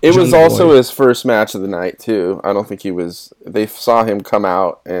and it was also his first match of the night too. I don't think they saw him come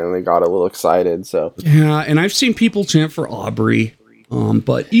out and they got a little excited. So yeah, and I've seen people chant for Aubrey,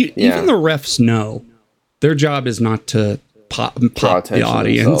 but even the refs know their job is not to pop the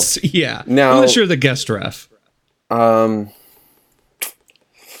audience. Yeah, now unless you're the guest ref.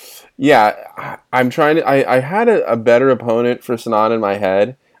 Yeah, I'm trying to. I had a better opponent for Sonata in my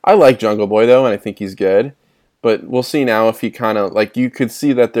head. I like Jungle Boy though, and I think he's good. But we'll see now if he kind of you could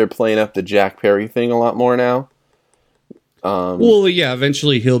see that they're playing up the Jack Perry thing a lot more now. Well, yeah,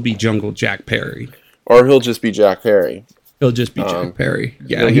 eventually he'll be Jungle Jack Perry, or he'll just be Jack Perry. He'll just be Jack Perry.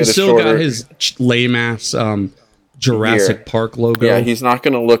 Yeah, he's still got his lame ass Jurassic Park logo. Yeah, he's not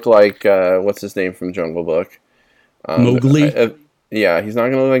going to look like what's his name from Jungle Book, Mowgli. Yeah, he's not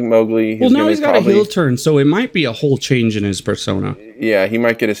going to look like Mowgli. Well, now he's got a heel turn, so it might be a whole change in his persona. Yeah, he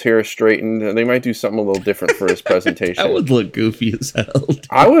might get his hair straightened. They might do something a little different for his presentation. That would look goofy as hell.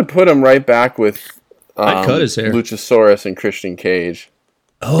 I would put him right back with I'd cut his hair. Luchasaurus and Christian Cage.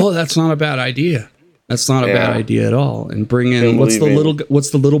 Oh, that's not a bad idea. That's not a bad idea at all. And bring in what's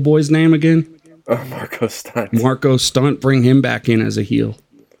the little boy's name again? Marco Stunt. Marco Stunt. Bring him back in as a heel.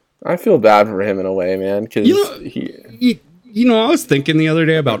 I feel bad for him in a way, man, because I was thinking the other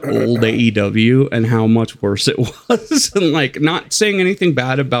day about old AEW and how much worse it was. And not saying anything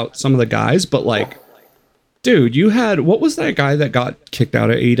bad about some of the guys, but dude, you had, what was that guy that got kicked out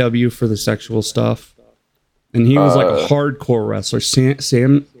of AEW for the sexual stuff? And he was a hardcore wrestler.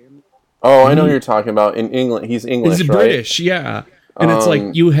 Sam. Oh, I know who you're talking about. In England, he's English, he's right? British, yeah. And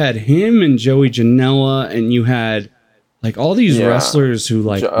it's you had him and Joey Janela, and you had all these wrestlers who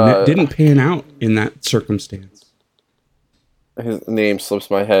didn't pan out in that circumstance. His name slips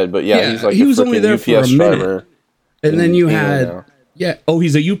my head, but he's he was only there UPS for a minute. driver. And then you had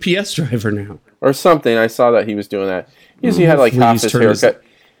he's a UPS driver now or something. I saw that he was doing that. He had half his haircut,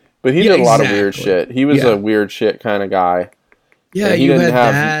 but he did a lot of weird shit. He was a weird shit kind of guy. Yeah, and he didn't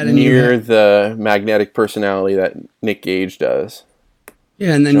have near the magnetic personality that Nick Gage does.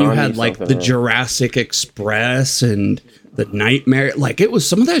 Yeah, and then you had the Jurassic Express and the Nightmare. It was,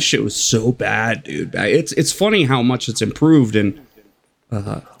 some of that shit was so bad, dude. It's funny how much it's improved, and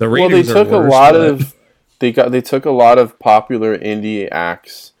The ratings they took are worse, a lot of they took a lot of popular indie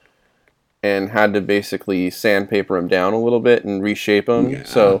acts and had to basically sandpaper them down a little bit and reshape them. Yeah.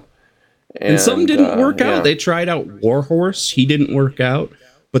 So and some didn't work out. They tried out Warhorse. He didn't work out.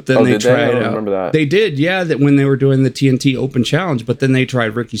 But then they tried I don't out. Remember that. They did, yeah. That when they were doing the TNT Open Challenge, but then they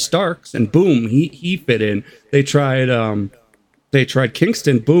tried Ricky Starks, and boom, he fit in. They tried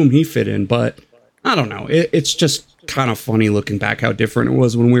Kingston, boom, he fit in. But I don't know. It's just kind of funny looking back how different it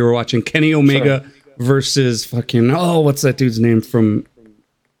was when we were watching Kenny Omega versus fucking what's that dude's name from?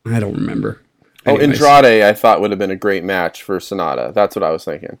 I don't remember. Anyways. Andrade, I thought would have been a great match for Sonata. That's what I was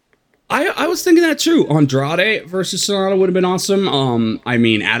thinking. I was thinking that too. Andrade versus Sonata would have been awesome. I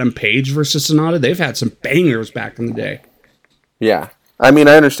mean, Adam Page versus Sonata. They've had some bangers back in the day. Yeah, I mean,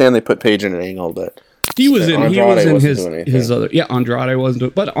 I understand they put Page in an angle, but he was in his other. Yeah, Andrade wasn't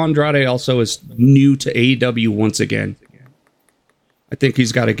doing, but Andrade also is new to AEW once again. I think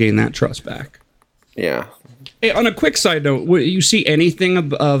he's got to gain that trust back. Yeah. Hey, on a quick side note, you see anything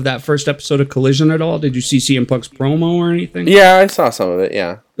of that first episode of Collision at all? Did you see CM Punk's promo or anything? Yeah, I saw some of it,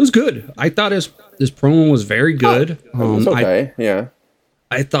 yeah. It was good. I thought his promo was very good. It was okay, yeah.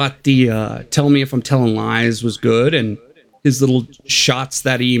 I thought the Tell Me If I'm Telling Lies was good, and his little shots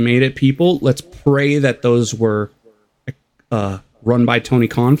that he made at people, let's pray that those were run by Tony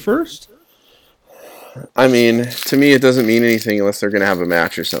Khan first. I mean, to me, it doesn't mean anything unless they're going to have a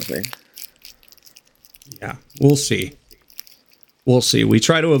match or something. Yeah, we'll see. We'll see. We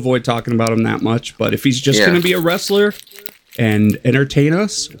try to avoid talking about him that much, but if he's just going to be a wrestler and entertain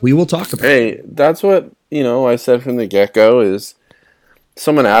us, we will talk about it. Hey, that's what, I said from the get-go is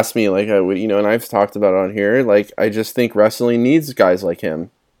someone asked me, like, I would, and I've talked about it on here, like, I just think wrestling needs guys like him.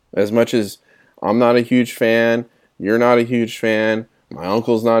 As much as I'm not a huge fan, you're not a huge fan, my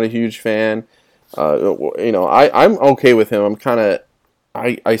uncle's not a huge fan, I'm okay with him. I'm kind of,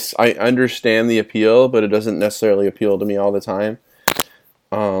 I understand the appeal, but it doesn't necessarily appeal to me all the time.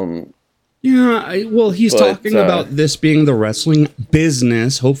 He's talking about this being the wrestling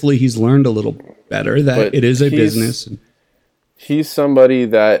business. Hopefully he's learned a little better that it is a business. He's somebody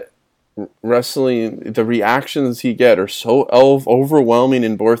that wrestling, the reactions he get are so overwhelming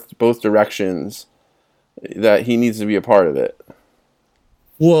in both directions that he needs to be a part of it.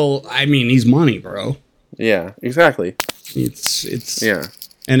 Well, I mean, he's money, bro. Yeah, exactly. It's yeah.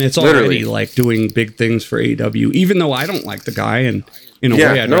 And it's already like doing big things for AEW, even though I don't like the guy, and in a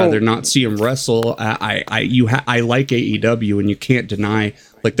way I'd rather not see him wrestle. I like AEW, and you can't deny,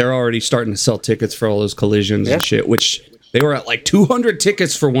 like, they're already starting to sell tickets for all those collisions and shit, which they were at like 200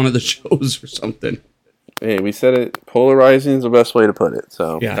 tickets for one of the shows or something. Hey, we said it. Polarizing is the best way to put it.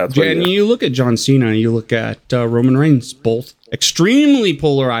 So that's what and you look at John Cena, you look at Roman Reigns, both extremely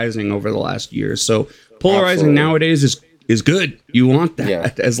polarizing over the last year. So polarizing nowadays is good. You want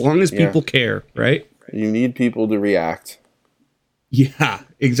that as long as people care, right? You need people to react. Yeah,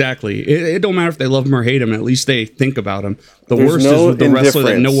 exactly. It don't matter if they love him or hate him. At least they think about him. The worst is with the wrestler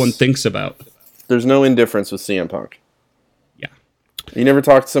that no one thinks about. There's no indifference with CM Punk. Yeah. You never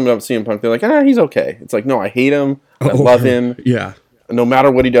talk to someone about CM Punk. They're like, he's okay. It's like, no, I hate him. I love him. Yeah. No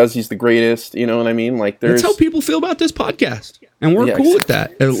matter what he does, he's the greatest. You know what I mean? Like, that's how people feel about this podcast. And we're cool with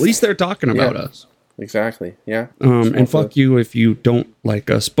that. At least they're talking about us. Exactly. Yeah. And fuck you if you don't like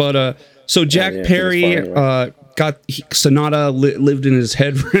us. But so Jack Perry Sonata lived in his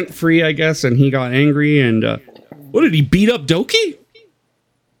head rent free, I guess, and he got angry. And what did he beat up Doki?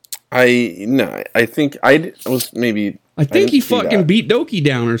 I think I was maybe. I think he fucking beat Doki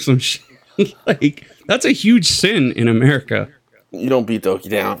down or some shit. Like, that's a huge sin in America. You don't beat Doki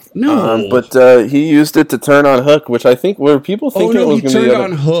down. No. But he used it to turn on Hook, which I think where people think it was going to be. He turned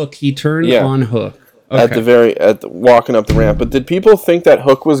on Hook. He turned on Hook. Okay. Walking up the ramp. But did people think that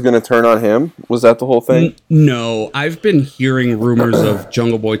Hook was going to turn on him? Was that the whole thing? No. I've been hearing rumors of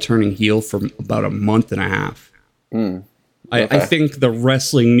Jungle Boy turning heel for about a month and a half. Okay. I think the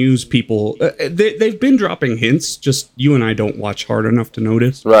wrestling news people, they've been dropping hints, just you and I don't watch hard enough to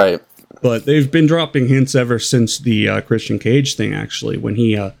notice. Right. But they've been dropping hints ever since the Christian Cage thing, actually, when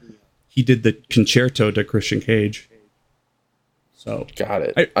he did the concerto to Christian Cage. So got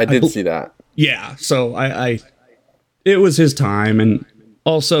it. I did see that. Yeah, so it was his time, and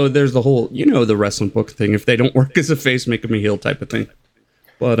also there's the whole, the wrestling book thing. If they don't work as a face, make him a heel type of thing.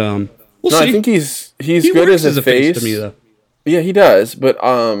 But we'll see. I think he's good as a face to me, though. Yeah, he does, but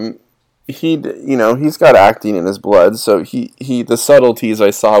he's got acting in his blood, so he the subtleties I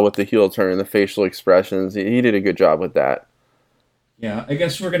saw with the heel turn and the facial expressions, he did a good job with that. Yeah, I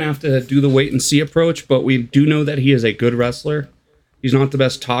guess we're gonna have to do the wait and see approach, but we do know that he is a good wrestler. He's not the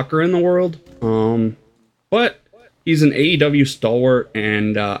best talker in the world, but He's an AEW stalwart,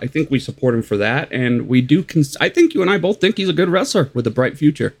 and I think we support him for that. And we do. I think you and I both think he's a good wrestler with a bright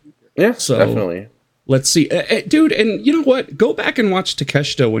future. Yeah, so definitely. Let's see, dude. And you know what? Go back and watch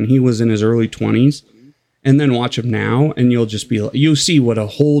Takeshita when he was in his early 20s, and then watch him now, and you'll see what a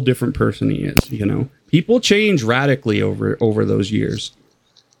whole different person he is. You know, people change radically over those years.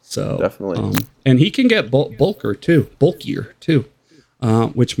 So definitely, and he can get bulkier too,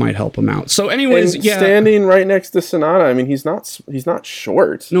 which might help him out. So, anyways, and standing right next to Sonata, I mean, he's not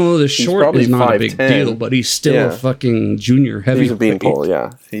short. No, the short is not a big deal, but he's still a fucking junior heavyweight. He's a beanpole,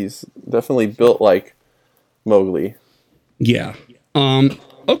 yeah. He's definitely built like Mowgli. Yeah.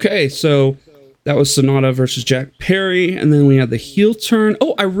 Okay, so that was Sonata versus Jack Perry, and then we had the heel turn.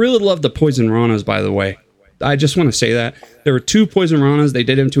 Oh, I really love the Poison Ranas, by the way. I just want to say that there were two Poison Ranas. They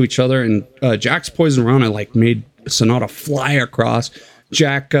did them to each other, and Jack's Poison Rana made Sonata fly across.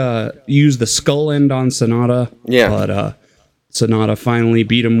 Jack used the skull end on Sonata, but Sonata finally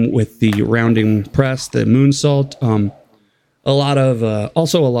beat him with the rounding press, the moonsault. A lot of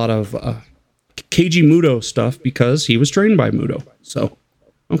Keiji Muto stuff because he was trained by Muto. So,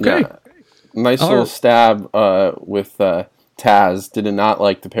 okay. Yeah. Nice little stab with Taz. Did not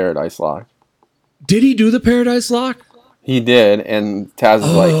like the Paradise Lock. Did he do the Paradise Lock? He did, and Taz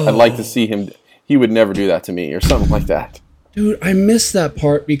is like, I'd like to see him. He would never do that to me, or something like that. Dude, I missed that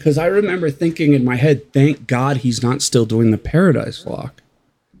part because I remember thinking in my head, thank God he's not still doing the Paradise Lock.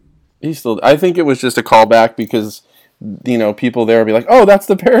 I think it was just a callback because, people there would be like, oh, that's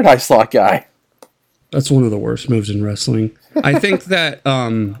the Paradise Lock guy. That's one of the worst moves in wrestling. I think that,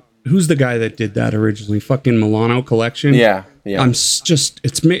 who's the guy that did that originally? Fucking Milano Collection? Yeah.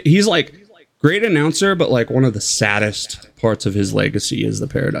 He's like, great announcer, but one of the saddest parts of his legacy is the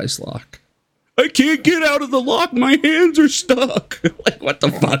Paradise Lock. I can't get out of the lock. My hands are stuck. What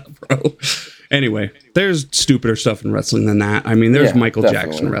the fuck, bro? Anyway, there's stupider stuff in wrestling than that. I mean, there's Michael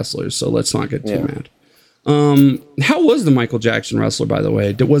Jackson wrestlers, so let's not get too mad. How was the Michael Jackson wrestler, by the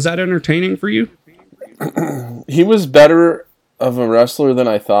way? Was that entertaining for you? He was better of a wrestler than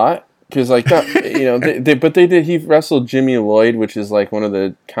I thought. Because he wrestled Jimmy Lloyd, which is one of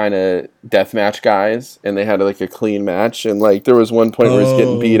the kind of deathmatch guys, and they had a clean match. And there was one point where he's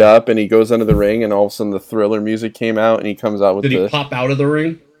getting beat up, and he goes under the ring, and all of a sudden the Thriller music came out, and he comes out with. Did he pop out of the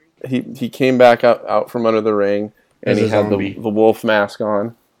ring? He came back out from under the ring, and he had the wolf mask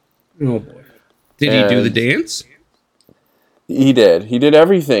on. Oh boy! Did he do the dance? He did. He did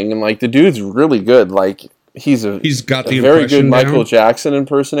everything, and the dude's really good. He's got the very good Michael Jackson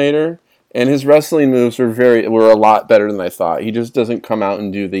impersonator, and his wrestling moves were a lot better than I thought. He just doesn't come out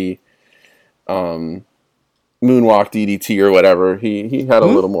and do the moonwalk DDT or whatever. He had a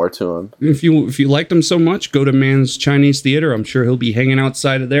little more to him. If you liked him so much, go to Man's Chinese Theater. I'm sure he'll be hanging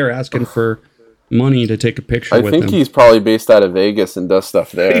outside of there asking for money to take a picture with him. I think he's probably based out of Vegas and does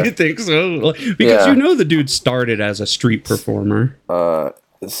stuff there. You think so? Because the dude started as a street performer.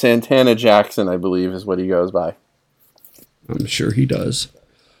 Santana Jackson, I believe, is what he goes by. I'm sure he does.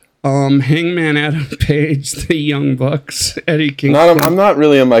 Hangman Adam Page, the Young Bucks, Eddie Kingston. I'm not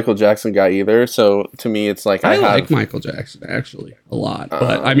really a Michael Jackson guy either, so to me it's I like Michael Jackson actually a lot.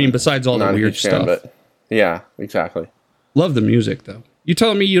 But I mean, besides all the weird stuff. But yeah, exactly. Love the music though. You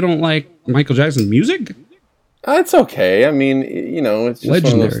telling me you don't like Michael Jackson's music? It's okay. I mean, it's just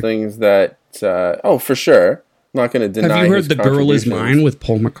one of those things that for sure. I'm not going to deny. Have you heard "The Girl Is Mine" with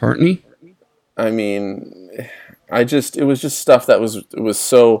Paul McCartney? I mean, it was just stuff that was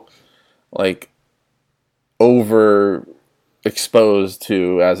so overexposed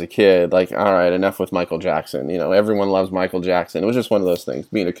to as a kid. All right, enough with Michael Jackson. Everyone loves Michael Jackson. It was just one of those things.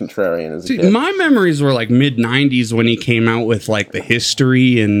 Being a contrarian as a kid. My memories were mid '90s when he came out with the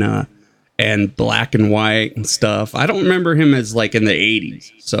History and Black and White and stuff. I don't remember him as in the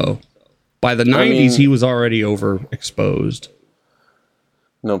 '80s. So. By the 90s, he was already overexposed.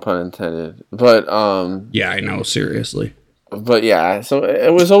 No pun intended. But, yeah, I know, seriously. But, yeah, so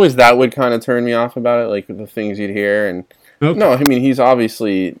it was always that would kind of turn me off about it, the things you'd hear. And no, I mean, he's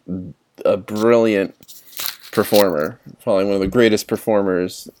obviously a brilliant performer. Probably one of the greatest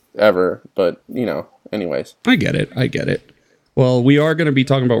performers ever. But, anyways. I get it. Well, we are going to be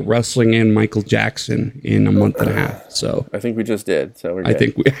talking about wrestling and Michael Jackson in a month and a half. So I think we just did. So we're good.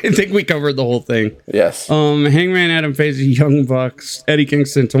 I think we covered the whole thing. Yes. Hangman Adam Page, Young Bucks, Eddie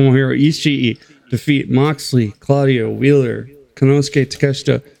Kingston, Tomohiro Ishii defeat Moxley, Claudio, Wheeler, Konosuke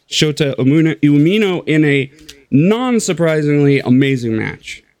Takeshita, Shota Umino in a non-surprisingly amazing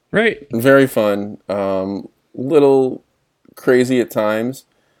match. Right? Very fun. Little crazy at times.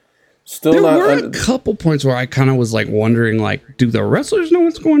 There were a couple points where I kind of was wondering, do the wrestlers know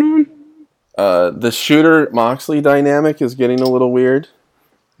what's going on? The Shooter Moxley dynamic is getting a little weird.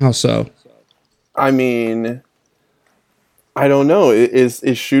 How so? I mean, I don't know. Is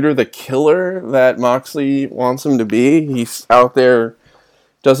Shooter the killer that Moxley wants him to be? He's out there,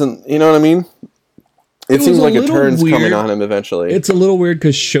 doesn't, you know what I mean? It seems like a turn's coming on him eventually. It's a little weird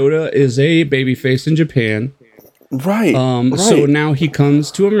because Shota is a babyface in Japan. Right. So now he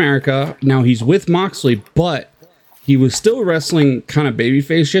comes to America. Now he's with Moxley, but he was still wrestling kind of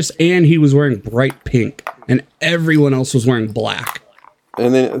babyface just, and he was wearing bright pink, and everyone else was wearing black.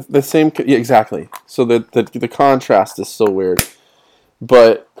 And then the same, yeah, exactly. So the contrast is so weird.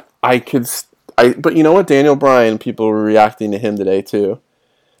 But but you know what? Daniel Bryan, people were reacting to him today too.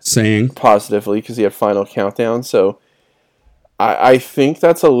 Saying positively because he had Final Countdown. So I think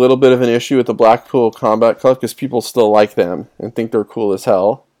that's a little bit of an issue with the Blackpool Combat Club because people still like them and think they're cool as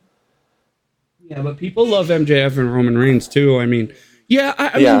hell. Yeah, but people love MJF and Roman Reigns too. I mean,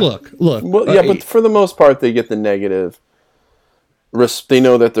 I mean, look. Well, but for the most part, they get the negative. They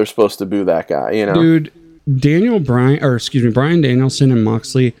know that they're supposed to boo that guy, you know? Dude, Bryan Danielson and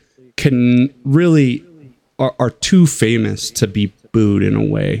Moxley can really are too famous to be booed in a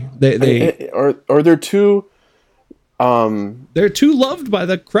way. They're too loved by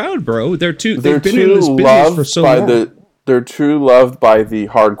the crowd, bro. They've been in this business for so long. They're too loved by the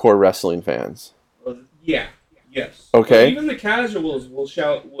hardcore wrestling fans. Yeah. Yes. Okay. But even the casuals will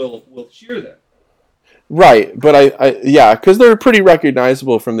cheer them. Right, but because they're pretty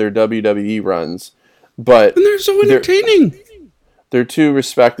recognizable from their WWE runs, and they're so entertaining. They're too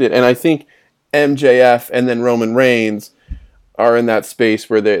respected, and I think MJF and then Roman Reigns are in that space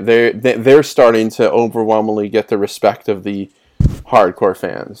where they're starting to overwhelmingly get the respect of the hardcore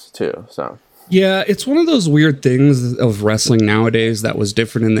fans too. So yeah, it's one of those weird things of wrestling nowadays that was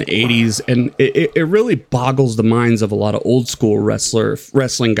different in the 80s, and it really boggles the minds of a lot of old school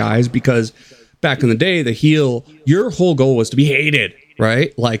wrestling guys because back in the day, the heel, your whole goal was to be hated,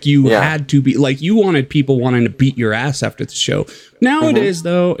 right? Like you had to be, like you wanted people wanting to beat your ass after the show. Nowadays,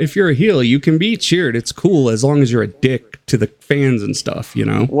 though, if you're a heel, you can be cheered. It's cool as long as you're a dick to the fans and stuff, you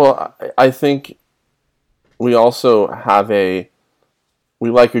know? Well, I think we also we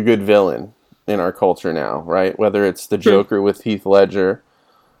like a good villain in our culture now, right? Whether it's the Joker with Heath Ledger,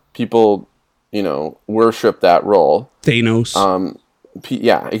 people, worship that role. Thanos.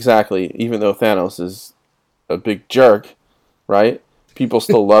 Yeah, exactly. Even though Thanos is a big jerk, right? People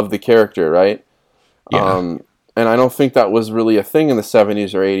still love the character, right? Yeah. And I don't think that was really a thing in the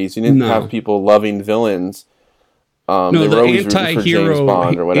 70s or 80s. You didn't have people loving villains. They were always rooting for James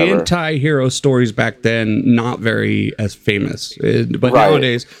Bond or whatever. Anti-hero stories back then, not very as famous. But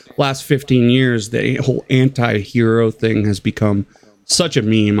nowadays, last 15 years, the whole anti-hero thing has become such a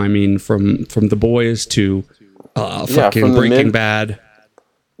meme. I mean, from The Boys to fucking Breaking Bad.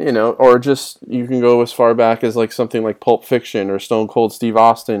 Or just you can go as far back as like something like Pulp Fiction or Stone Cold Steve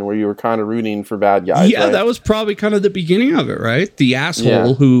Austin, where you were kind of rooting for bad guys. Yeah, right? That was probably kind of the beginning of it, right? The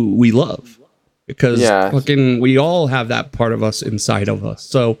asshole who we love, because fucking we all have that part of us inside of us.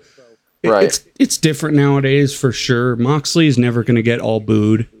 So it's different nowadays for sure. Moxley is never going to get all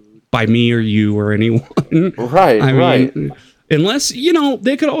booed by me or you or anyone. Right. I mean, unless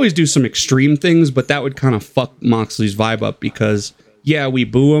they could always do some extreme things, but that would kind of fuck Moxley's vibe up because. Yeah, we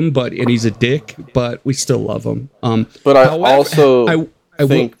boo him, and he's a dick, but we still love him. But I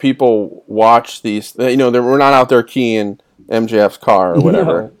think people watch these. We're not out there keying MJF's car or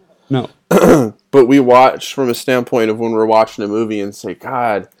whatever. No. But we watch from a standpoint of when we're watching a movie and say,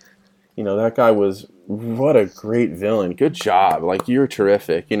 God, that guy what a great villain. Good job. Like, you're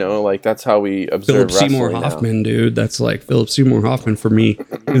terrific. Like, that's how we observe Philip Seymour Hoffman, dude. That's like Philip Seymour Hoffman for me.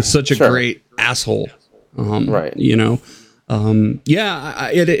 He's such a great asshole. Right.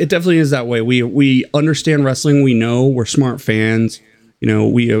 It definitely is that way. We understand wrestling. We know we're smart fans.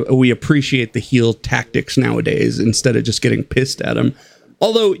 We appreciate the heel tactics nowadays instead of just getting pissed at them.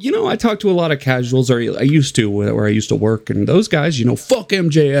 Although, I talk to a lot of casuals, or I used to, where I used to work, and those guys, fuck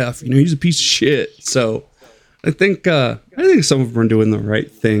MJF. He's a piece of shit. So I think some of them are doing the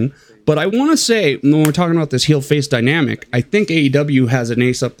right thing. But I want to say, when we're talking about this heel face dynamic, I think AEW has an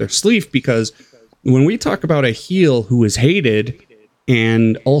ace up their sleeve because when we talk about a heel who is hated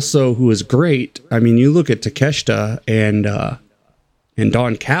and also who is great, I mean, you look at Takeshita and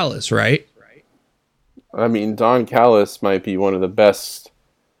Don Callis, right? I mean, Don Callis might be one of the best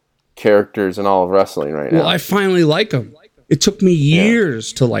characters in all of wrestling right now. Well, I finally like him. It took me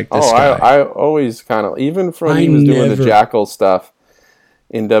years to like this guy. I always kind of, even from he was doing the Jackal stuff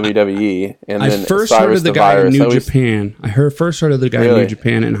in WWE, and then I first heard of the guy in New Japan. First heard of the guy in New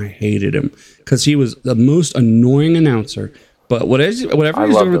Japan, and I hated him because he was the most annoying announcer. But whatever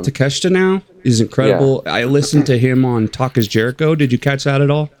he's doing with Takeshita now is incredible. Yeah. I listened to him on Talk is Jericho. Did you catch that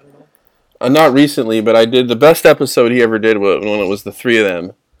at all? Not recently, but I did. The best episode he ever did when it was the three of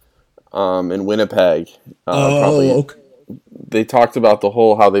them in Winnipeg. Okay. They talked about the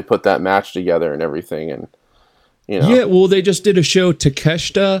whole how they put that match together and everything, and Yeah, well, they just did a show,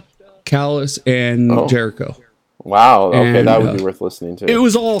 Takeshita, Callis, and Jericho. Wow, okay, that would be worth listening to. It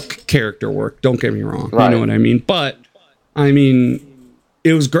was all character work, don't get me wrong. Right. You know what I mean? But,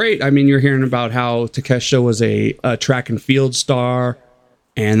 it was great. You're hearing about how Takeshita was a track and field star,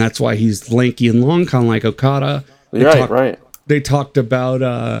 and that's why he's lanky and long, kind of like Okada. Right. They talked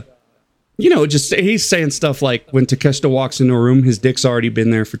about, just he's saying stuff like when Takeshita walks into a room, his dick's already been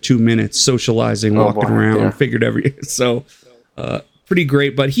there for 2 minutes, socializing, walking around, figured everything. So, pretty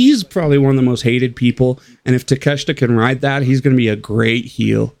great. But he's probably one of the most hated people. And if Takeshita can ride that, he's going to be a great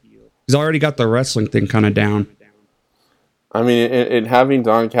heel. He's already got the wrestling thing kind of down. And having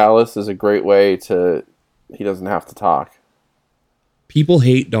Don Callis is a great way to, he doesn't have to talk. People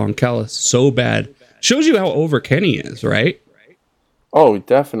hate Don Callis so bad. Shows you how over Kenny is, right? Oh,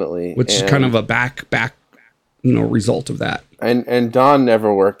 definitely. Which is kind of a back, result of that. And Don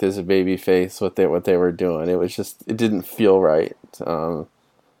never worked as a baby face what they were doing. It was just, it didn't feel right.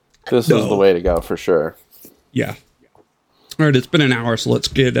 This was the way to go for sure. Yeah. All right, it's been an hour, so let's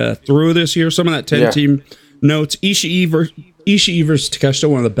get through this here. Some of that 10-team notes. Ishii versus Takeshita,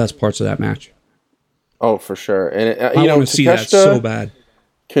 one of the best parts of that match. Oh, for sure. And I want to see that so bad.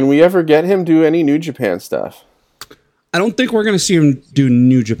 Can we ever get him do any New Japan stuff? I don't think we're going to see him do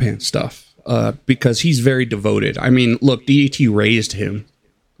New Japan stuff because he's very devoted. Look, DDT raised him.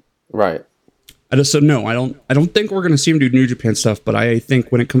 Right. I don't think we're going to see him do New Japan stuff, but I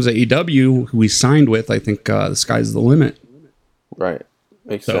think when it comes to AEW, who we signed with, I think the sky's the limit. Right.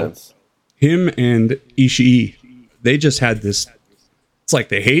 Makes sense. Him and Ishii, they just had this, it's like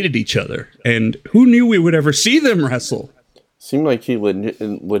they hated each other, and who knew we would ever see them wrestle? Seemed like he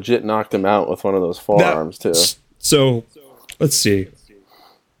legit knocked him out with one of those forearms, too. So, let's see.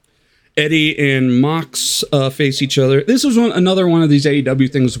 Eddie and Mox face each other. This was another one of these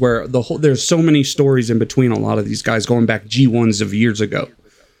AEW things where there's so many stories in between a lot of these guys going back G1s of years ago.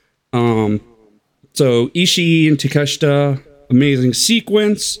 So Ishii and Takeshita, amazing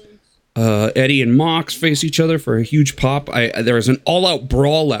sequence. Eddie and Mox face each other for a huge pop. There was an all-out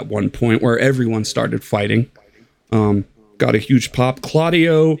brawl at one point where everyone started fighting. Got a huge pop.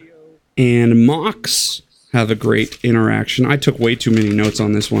 Claudio and Mox have a great interaction. I took way too many notes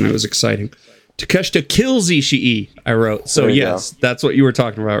on this one. It was exciting. Takeshita kills Ishii, I wrote. So yes, that's what you were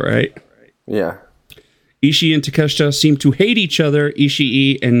talking about, right? Yeah. Ishii and Takeshita seem to hate each other.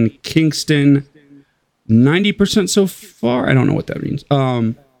 Ishii and Kingston, 90% so far. I don't know what that means.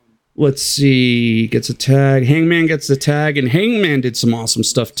 Let's see. Gets a tag. Hangman gets the tag, and Hangman did some awesome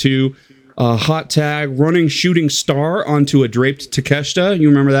stuff too. Hot tag, running shooting star onto a draped Takeshita. You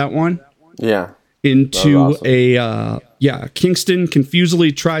remember that one? Yeah. Into awesome. Kingston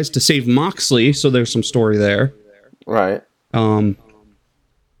confusedly tries to save Moxley, so there's some story there. Right.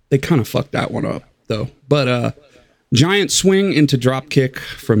 They kind of fucked that one up though. But giant swing into dropkick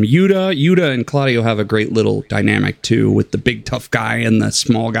from Yuta. Yuta and Claudio have a great little dynamic too, with the big tough guy and the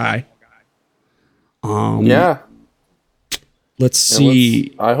small guy. Let's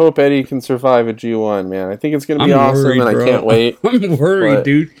see. I hope Eddie can survive a G1, man. I think it's going to be awesome, worried, and I can't wait. I'm worried,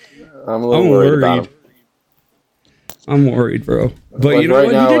 dude. I'm a little worried about him. I'm worried, bro. But you know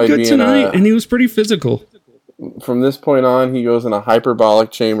what? He did good tonight, and he was pretty physical. From this point on, he goes in a hyperbolic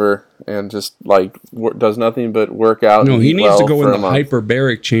chamber and just does nothing but work out. No, he needs to go in the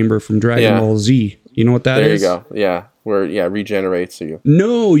hyperbaric chamber from Dragon Ball Z. You know what that is? There you go. Yeah, where regenerates you.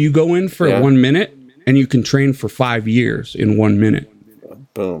 No, you go in for 1 minute, and you can train for 5 years in 1 minute.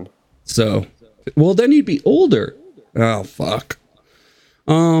 Boom. So, well, then you'd be older. Oh, fuck.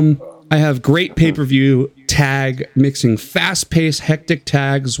 I have great pay-per-view tag mixing fast-paced, hectic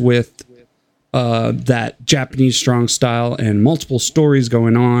tags with that Japanese strong style and multiple stories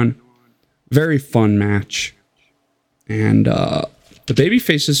going on. Very fun match. And the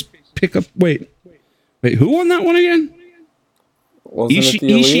babyfaces pick up... Wait, who won that one again?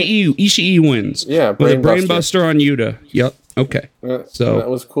 Ishii wins. Yeah, with a brainbuster on Yuta. Yep. Okay. So that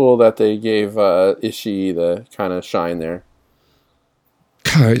was cool that they gave Ishii the kind of shine there.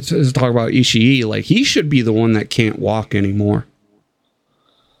 God, let's talk about Ishii. Like, he should be the one that can't walk anymore.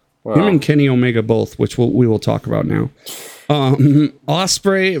 Wow. Him and Kenny Omega both, which we will talk about now.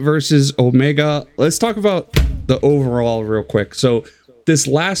 Ospreay versus Omega. Let's talk about the overall real quick. So this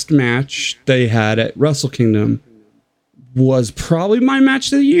last match they had at Wrestle Kingdom was probably my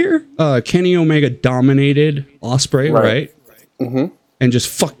match of the year. Kenny Omega dominated Ospreay, right? and just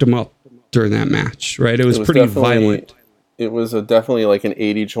fucked him up during that match, right? It was pretty violent. It was definitely like an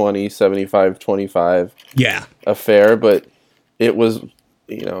 80-20, 75-25 affair, but it was,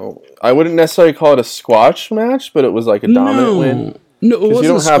 I wouldn't necessarily call it a squash match, but it was like a dominant win. No, it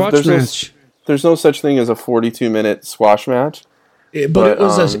wasn't a squash match. There's no such thing as a 42-minute squash match. But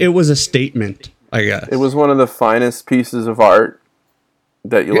it was a statement, I guess. It was one of the finest pieces of art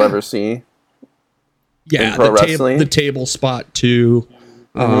that you'll ever see. Yeah, in pro wrestling. The table spot too,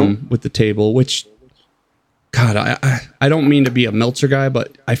 with the table, which, God, I don't mean to be a Meltzer guy,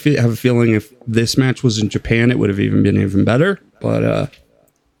 but I have a feeling if this match was in Japan, it would have been even better. But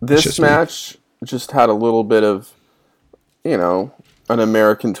this match just had a little bit of, an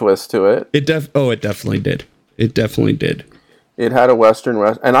American twist to it. It definitely did. It definitely did. It had a Western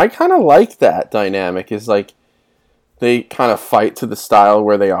and I kind of like that dynamic. Is like they kind of fight to the style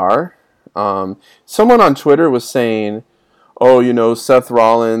where they are. Someone on Twitter was saying, "Oh, Seth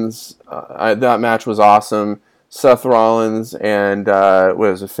Rollins, that match was awesome. Seth Rollins and what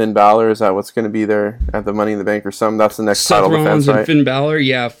is it, Finn Balor? Is that what's going to be there at the Money in the Bank or something? That's the next title defense, right? Seth Rollins and Finn Balor,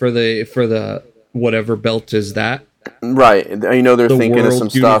 yeah, for the whatever belt is that, right? They're thinking of some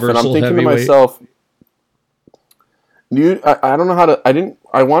stuff, and I'm thinking to myself, I don't know how to.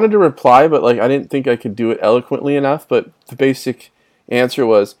 I wanted to reply, but I didn't think I could do it eloquently enough. But the basic answer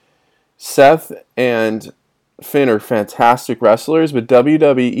was, Seth and Finn are fantastic wrestlers, but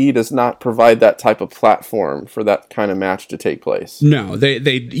WWE does not provide that type of platform for that kind of match to take place. No,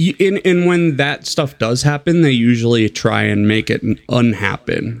 and when that stuff does happen, they usually try and make it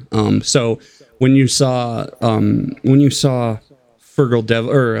unhappen. So when you saw Fergal Devil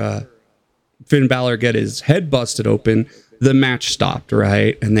or Finn Balor get his head busted open, the match stopped,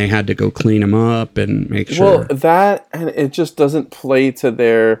 right? And they had to go clean him up and make sure. Well, and it just doesn't play to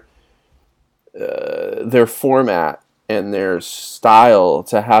their format and their style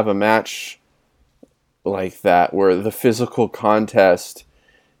to have a match like that where the physical contest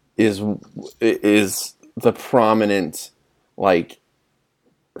is the prominent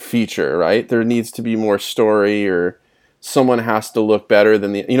feature, right? There needs to be more story, or someone has to look better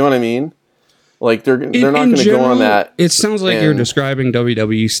than you know what I mean? They're not going to go on that. It sounds like you're describing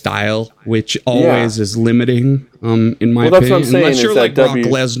WWE style, which always is limiting, in my opinion. That's what I'm saying. Unless you're like Brock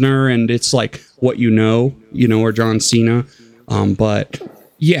Lesnar and it's like what or John Cena. But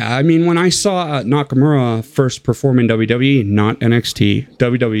yeah, I mean, when I saw Nakamura first perform in WWE, not NXT,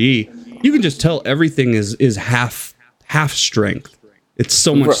 WWE, you can just tell everything is half strength. It's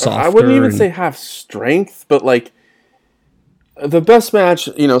so much softer. I wouldn't even say half strength, but the best match,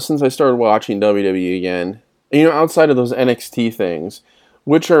 since I started watching WWE again, outside of those NXT things,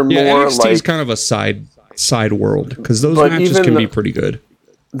 which are more NXT is kind of a side world, because those matches can be pretty good.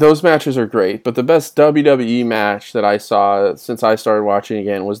 Those matches are great, but the best WWE match that I saw since I started watching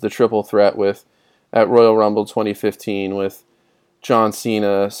again was the triple threat at Royal Rumble 2015 with John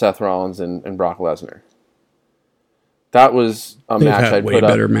Cena, Seth Rollins, and Brock Lesnar. That was a match I'd put up. Way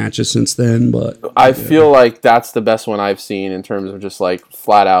better matches since then, but I feel like that's the best one I've seen in terms of just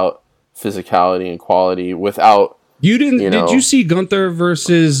flat out physicality and quality without. You didn't? Did you see Gunther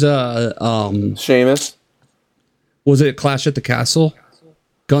versus Sheamus? Was it Clash at the Castle?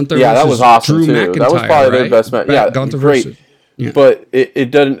 Gunther. Yeah, that was awesome too. McIntyre, that was probably their best match. Yeah, Gunther great. Versus, yeah. But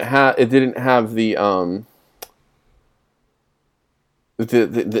it didn't have the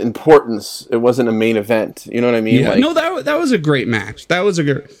the importance. It wasn't a main event. You know what I mean? Yeah. No, that was a great match. That was a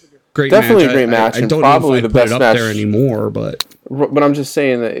great definitely match. A great match. I don't probably know if the best put it up match there anymore, but I'm just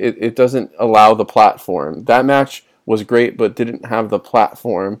saying that it doesn't allow the platform. That match was great, but didn't have the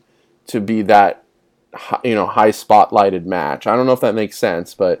platform to be that high spotlighted match. I don't know if that makes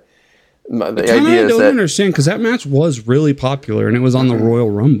sense, but the idea is that I don't understand, because that match was really popular and it was on the Royal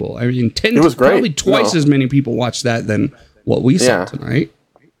Rumble. I mean, it was great. Probably twice as many people watched that than what we saw tonight.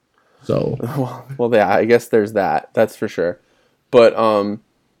 So, well, yeah, I guess there's that. That's for sure. But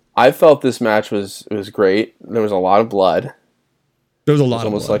I felt this match was great. There was a lot of blood. There was a lot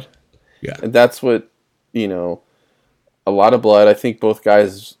of blood. And that's what a lot of blood. I think both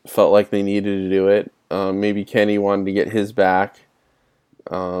guys felt like they needed to do it. Maybe Kenny wanted to get his back.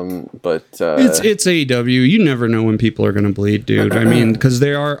 But it's AEW. You never know when people are going to bleed, dude. I mean, because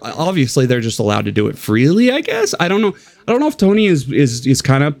they're just allowed to do it freely, I guess. I don't know if Tony is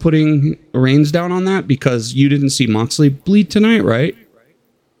kind of putting reins down on that, because you didn't see Moxley bleed tonight, right?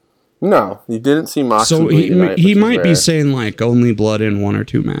 No, you didn't see Moxley. So bleed tonight, he might be saying only blood in one or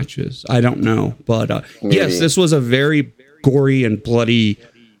two matches. I don't know, but yes, this was a very gory and bloody.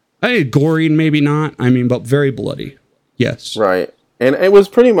 Gory, maybe not. I mean, but very bloody. Yes, right. And it was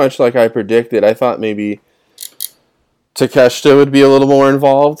pretty much like I predicted. I thought maybe Takeshita would be a little more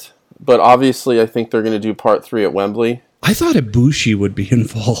involved, but obviously I think they're going to do part 3 at Wembley. I thought Ibushi would be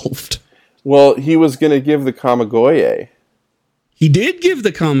involved. Well, he was going to give the Kamigoye. He did give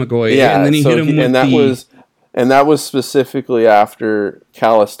the Kamigoye, and then he hit him with and that was specifically after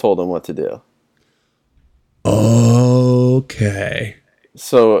Callis told him what to do. Okay.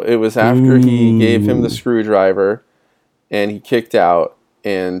 So it was after he gave him the screwdriver, and he kicked out,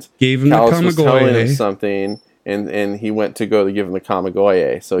 and gave him Callis the was telling him something, and he went to go to give him the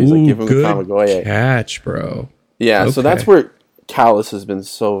Kamigoye. So he's like, give him the Kamigoye. Catch, bro. Yeah, so that's where Callis has been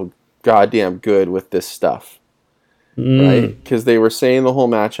so goddamn good with this stuff. Right? Because they were saying the whole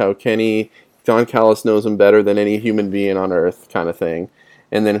match how Don Callis knows him better than any human being on earth, kind of thing.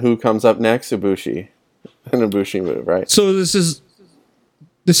 And then who comes up next? Ibushi. An Ibushi move, right? So this is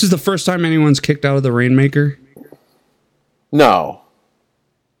the first time anyone's kicked out of the Rainmaker? No.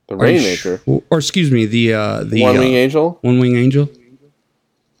 The Rainmaker? Or excuse me, the One Wing Angel? One Wing Angel?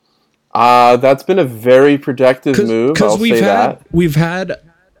 That's been a very productive move, I'll say that. We've had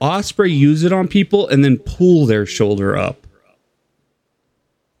Ospreay use it on people and then pull their shoulder up.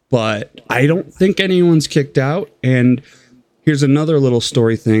 But I don't think anyone's kicked out. And here's another little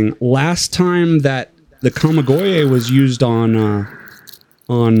story thing. Last time that the Kamigoye was used on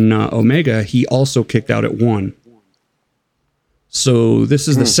Omega, he also kicked out at 1. So this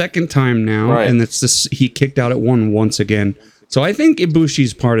is the second time now, and he kicked out at 1 once again. So I think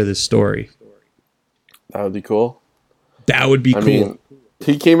Ibushi's part of this story. That would be cool. That would be cool. Mean,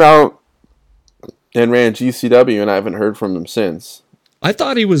 he came out and ran GCW, and I haven't heard from him since. I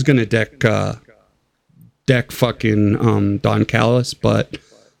thought he was going to deck fucking Don Callis, but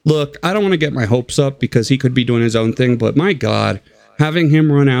look, I don't want to get my hopes up because he could be doing his own thing, but my God, having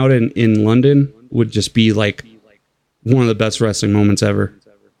him run out in London would just be like one of the best wrestling moments ever.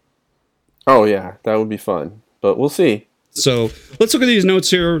 Oh, yeah, that would be fun, but we'll see. So let's look at these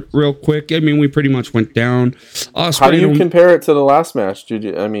notes here real quick. I mean, we pretty much went down. Ospreay, how do you compare it to the last match?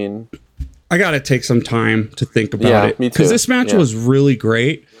 I got to take some time to think about it. Me too. Because this match was really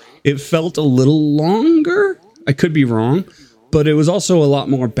great. It felt a little longer. I could be wrong. But it was also a lot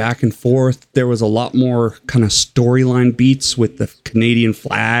more back and forth. There was a lot more kind of storyline beats with the Canadian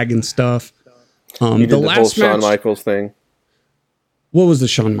flag and stuff. The last whole Shawn Michaels thing. What was the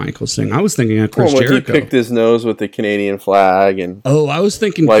Shawn Michaels thing? I was thinking of Chris Jericho. He picked his nose with the Canadian flag and I was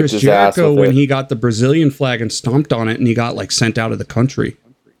thinking Chris Jericho when he got the Brazilian flag and stomped on it and he got like sent out of the country.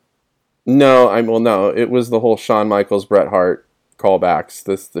 No, it was the whole Shawn Michaels Bret Hart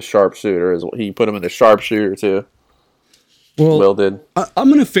callbacks. The sharpshooter he put him in the sharpshooter too. Well, Will did. I'm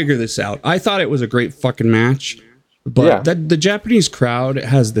gonna figure this out. I thought it was a great fucking match, but the Japanese crowd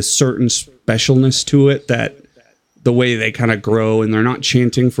has this certain specialness to it that. The way they kind of grow and they're not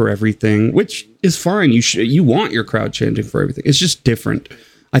chanting for everything, which is fine. You want your crowd chanting for everything. It's just different.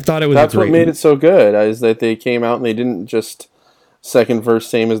 I thought it was. That's what made it so good. Is that they came out and they didn't just second verse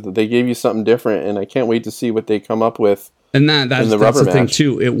same as that. They gave you something different, and I can't wait to see what they come up with. And that's the thing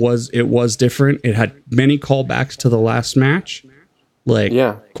too. It was different. It had many callbacks to the last match,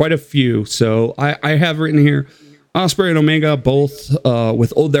 quite a few. So I have written here, Ospreay and Omega both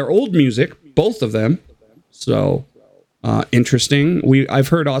with their old music, both of them. So. Interesting. I've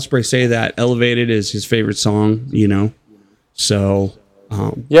heard Ospreay say that "Elevated" is his favorite song. So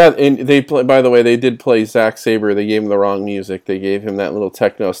and by the way, they did play Zack Sabre. They gave him the wrong music. They gave him that little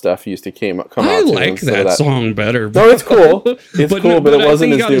techno stuff he used to come out. I like that song better. No, it's cool. It's cool, but it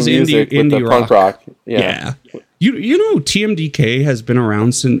wasn't his new music with the punk rock. Yeah. You know, TMDK has been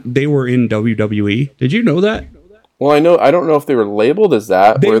around since they were in WWE. Did you know that? Well, I know. I don't know if they were labeled as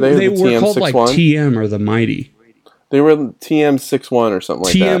that. They were called TM61? like TM or the Mighty. They were TM61 or something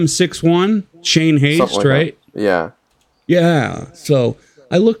like that. TM61, Shane Haste, like right? That. Yeah. Yeah. So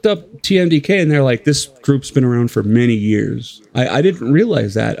I looked up TMDK and they're like, this group's been around for many years. I didn't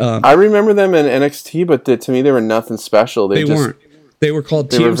realize that. I remember them in NXT, but to me, they were nothing special. They weren't. They were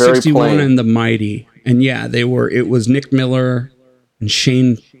called TM61 and the Mighty. And yeah, it was Nick Miller and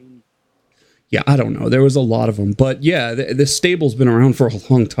Shane. Yeah, I don't know. There was a lot of them. But yeah, the stable's been around for a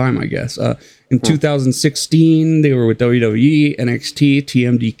long time, I guess. In 2016, they were with WWE, NXT,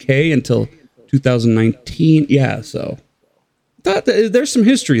 TMDK until 2019. Yeah, so there's some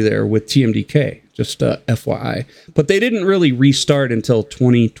history there with TMDK, just FYI. But they didn't really restart until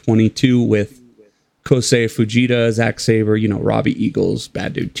 2022 with Kosei Fujita, Zack Sabre, Robbie Eagles,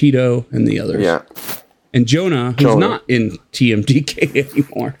 Bad Dude Tito, and the others. Yeah. And Jonah, who's not in TMDK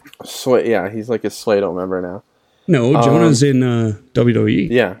anymore. He's like a Slato member now. No, Jonah's in WWE.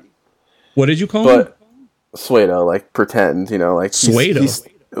 Yeah. What did you call him? Suedo, like pretend, like Suedo.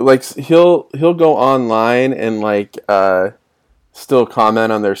 like he'll go online and like still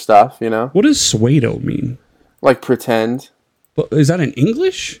comment on their stuff, you know. What does pseudo mean? Like pretend. But is that an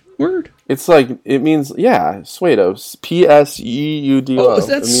English word? It's like, it means, yeah, pseudo. Pseudo. Oh, is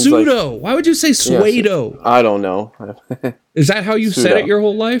that pseudo? Like, why would you say pseudo? Yeah, I don't know. Is that how you said it your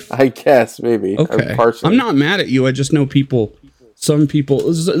whole life? I guess, maybe. Okay. I'm not mad at you. I just know people, some people,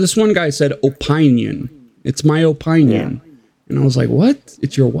 this one guy said opinion. It's my opinion. Yeah. And I was like, what?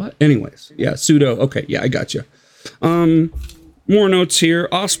 It's your what? Anyways, yeah, pseudo. Okay, yeah, I got you. More notes here.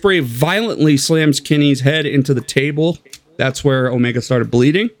 Ospreay violently slams Kenny's head into the table. That's where Omega started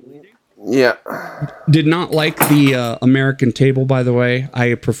bleeding. Yeah. Did not like the American table, by the way.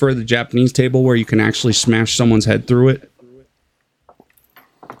 I prefer the Japanese table where you can actually smash someone's head through it.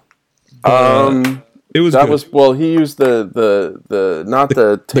 It was that good. Well, he used the not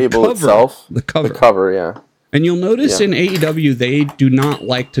the table cover, itself. The cover. The cover, yeah. And you'll notice in AEW, they do not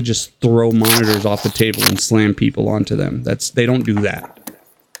like to just throw monitors off the table and slam people onto them. They don't do that.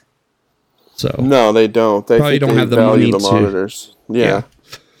 So no, they don't. They probably don't have the money the monitors. Yeah.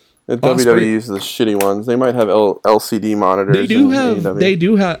 WWE uses the shitty ones. They might have LCD monitors. They do have. They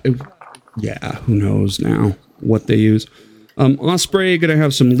do have. Yeah, who knows now what they use. Ospreay gonna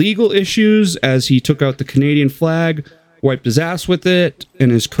have some legal issues as he took out the Canadian flag, wiped his ass with it,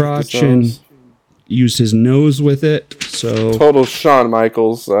 and his crotch, and used his nose with it. So total Shawn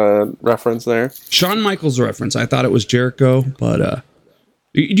Michaels reference there. Shawn Michaels reference. I thought it was Jericho, but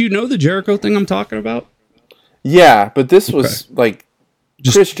do you know the Jericho thing I'm talking about? Yeah, but this was like.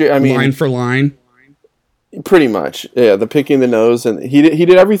 Just line for line? Pretty much. Yeah, the picking the nose. And he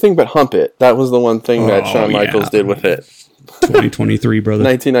did everything but hump it. That was the one thing that Shawn Michaels did with it. 2023, brother.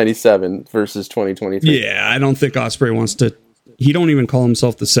 1997 versus 2023. Yeah, I don't think Ospreay wants to... He don't even call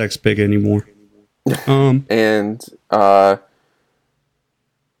himself the sex pig anymore. And, yeah,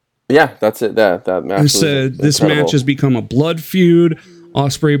 that's it. That match was this match has become a blood feud.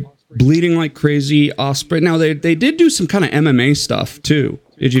 Ospreay... bleeding like crazy. Ospreay. Now they did do some kind of MMA stuff too.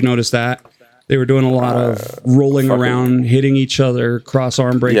 Did you notice that? They were doing a lot of rolling around, hitting each other, cross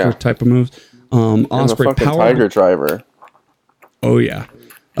arm breaker type of moves. Ospreay power Tiger Driver. Oh yeah.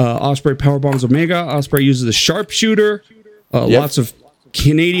 Ospreay power bombs Omega. Ospreay uses the sharpshooter. Lots of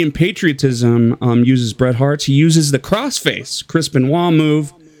Canadian patriotism. Uses Bret Hart's. He uses the crossface Chris Benoit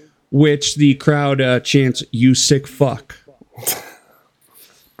move, which the crowd chants "You sick fuck."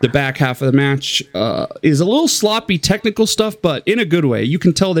 The back half of the match is a little sloppy technical stuff, but in a good way. You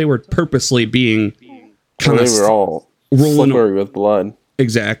can tell they were purposely being kind of... They were all slippery with blood.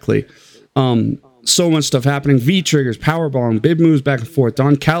 Exactly. So much stuff happening. V-triggers, powerbomb, big moves back and forth.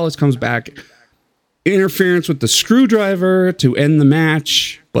 Don Callis comes back. Interference with the screwdriver to end the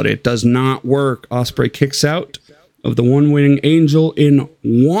match, but it does not work. Ospreay kicks out of the one-winning Angel in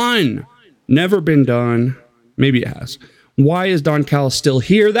one. Never been done. Maybe it has. Why is Don Callis still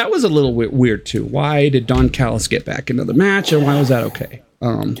here? That was a little weird too. Why did Don Callis get back into the match, and why was that okay?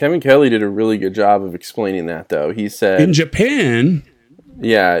 Kevin Kelly did a really good job of explaining that, though. He said in Japan,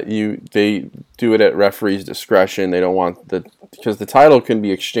 they do it at referee's discretion. They don't want because the title can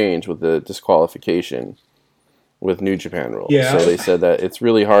be exchanged with the disqualification with New Japan rules. Yeah. So they said that it's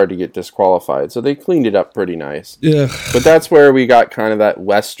really hard to get disqualified. So they cleaned it up pretty nice. Yeah. But that's where we got kind of that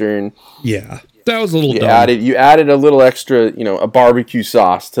Western. Yeah. That was a little dumb. You added a little extra, a barbecue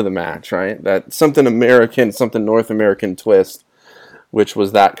sauce to the match, right? That something American, something North American twist, which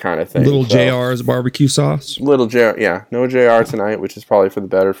was that kind of thing. Little JR's barbecue sauce. Little JR, yeah. No JR tonight, which is probably for the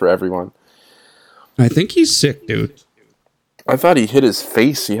better for everyone. I think he's sick, dude. I thought he hit his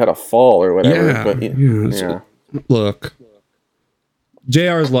face. He had a fall or whatever. Yeah. Look,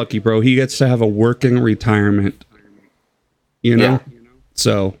 JR's lucky, bro. He gets to have a working retirement. You know? Yeah.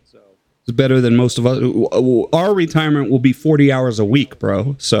 So... it's better than most of us. Our retirement will be 40 hours a week,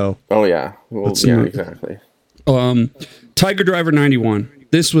 bro. So. Oh yeah. Well, yeah, exactly. Tiger Driver 91.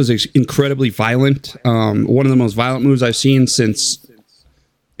 This was incredibly violent. One of the most violent moves I've seen since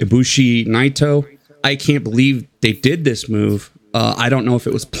Ibushi Naito. I can't believe they did this move. I don't know if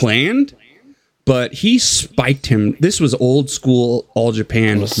it was planned, but he spiked him. This was old school All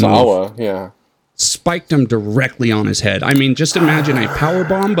Japan. Sawa, yeah. Spiked him directly on his head. I mean, just imagine a power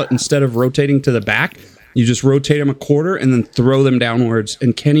bomb, but instead of rotating to the back, you just rotate him a quarter and then throw them downwards.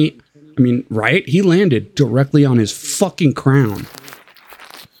 And Kenny, right? He landed directly on his fucking crown.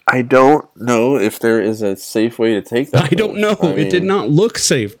 I don't know if there is a safe way to take that. I don't know. It did not look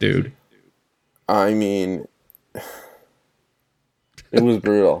safe, dude. I mean, it was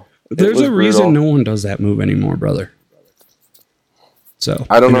brutal. There's a reason no one does that move anymore, brother. So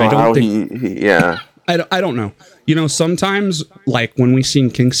I don't know how he I don't know. You know, sometimes like when we seen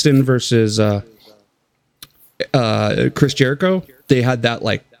Kingston versus Chris Jericho, they had that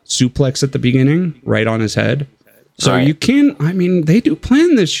like suplex at the beginning right on his head. So you can, I mean, they do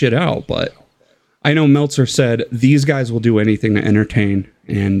plan this shit out, but I know Meltzer said these guys will do anything to entertain.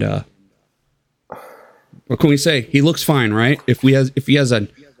 And what can we say? He looks fine, right? If he has a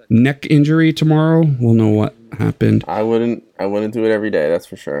neck injury tomorrow, we'll know what happened. I wouldn't do it every day, that's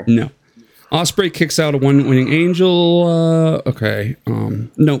for sure. No. Ospreay kicks out a one-wing angel. Omega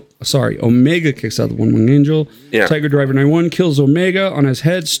kicks out the one-wing angel. Yeah. Tiger Driver 91 kills Omega on his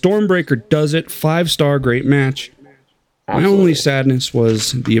head. Stormbreaker does it. 5-star, great match. Absolutely. My only sadness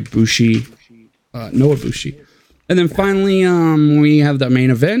was the Ibushi, no Ibushi. And then finally, we have the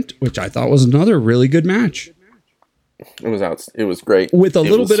main event, which I thought was another really good match. It was great. With a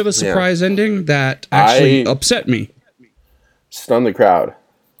little bit of a surprise ending that actually upset me. Stunned the crowd.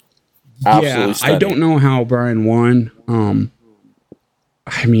 Absolutely stunning. I don't know how Brian won.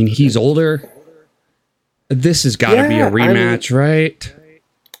 I mean, he's older. This has got to be a rematch, right?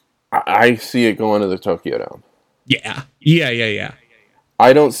 I see it going to the Tokyo Dome. Yeah.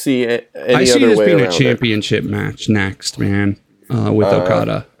 I don't see any other way around it. I see this being a championship match next, man, with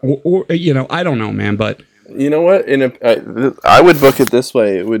Okada. Or I don't know, man, but... You know what? I would book it this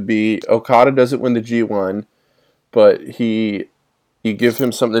way. It would be Okada doesn't win the G1, but you give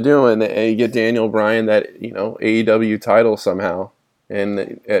him something to do, and you get Daniel Bryan that AEW title somehow.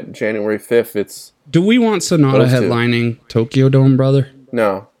 And at January 5th, it's... Do we want Sonata headlining Tokyo Dome, brother?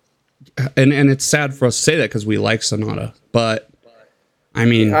 No. And it's sad for us to say that because we like Sonata, but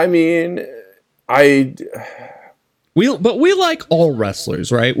we like all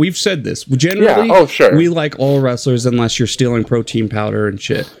wrestlers, right? We've said this generally. Sure. We like all wrestlers unless you're stealing protein powder and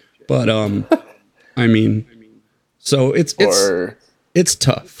shit. But so it's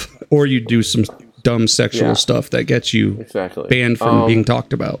tough, or you do some dumb sexual stuff that gets you banned from being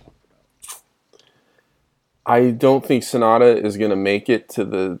talked about. I don't think Sonata is going to make it to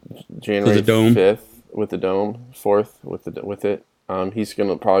the January 5th with the Dome, 4th with it. He's going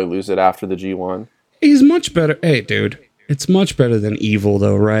to probably lose it after the G1. He's much better. Hey, dude, it's much better than Evil,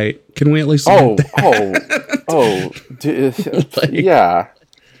 though, right? Can we at least? Yeah.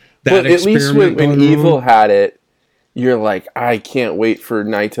 But at least when Evil had it, you're like, I can't wait for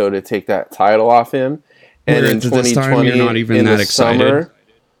Naito to take that title off him. And in 2020, you're not even that excited. Summer,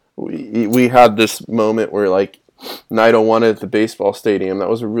 we had this moment where like Naito won at the baseball stadium. That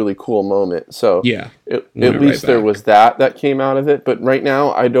was a really cool moment. So at least there was that came out of it. But right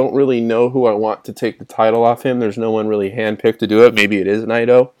now, I don't really know who I want to take the title off him. There's no one really handpicked to do it. Maybe it is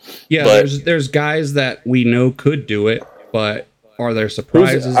Naito. Yeah, there's guys that we know could do it, but are there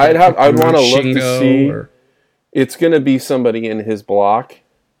surprises? I'd want to look to see. It's going to be somebody in his block.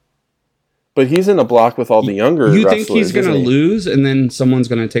 But he's in a block with all the younger wrestlers. You think he's going to lose, and then someone's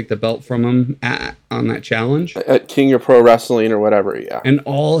going to take the belt from him on that challenge? At King of Pro Wrestling or whatever, yeah. And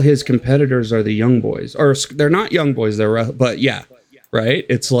all his competitors are the young boys. Or they're not young boys, but yeah, right?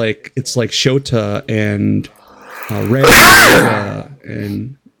 It's like Shota and Red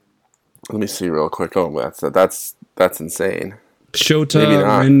and... Let me see real quick. Oh, that's insane. Shota,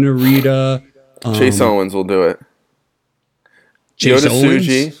 Ren Narita... Chase Owens will do it. Chase Owens?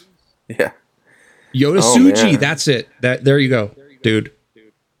 Tsuji. Yeah. Suji, man. That's it. There you go, dude.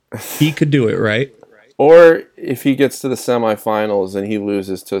 He could do it, right? Or if he gets to the semifinals and he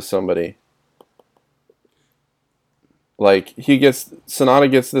loses to somebody. Like, Sonata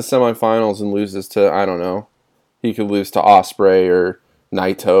gets to the semifinals and loses to, I don't know. He could lose to Ospreay or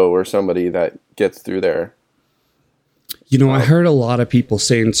Naito or somebody that gets through there. I heard a lot of people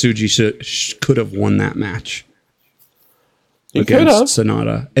saying Tsuji could have won that match. Against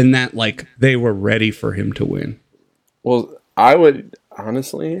Sonata, and that they were ready for him to win. Well, I would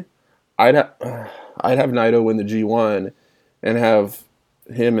honestly, I'd have Naito win the G1 and have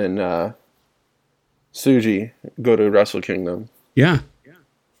him and Tsuji go to Wrestle Kingdom. Yeah,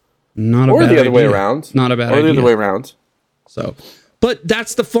 not a or bad the other idea. way around. Not a bad idea. Or the other way around. So, but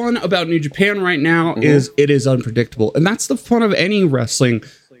that's the fun about New Japan right now is it is unpredictable, and that's the fun of any wrestling.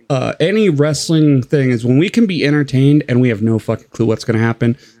 Any wrestling thing is when we can be entertained and we have no fucking clue what's going to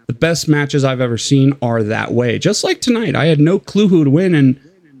happen. The best matches I've ever seen are that way. Just like tonight, I had no clue who would win, and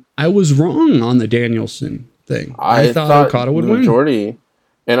I was wrong on the Danielson thing. I thought Okada would win.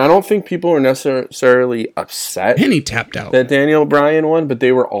 And I don't think people were necessarily upset. And he tapped out. That Daniel Bryan won, but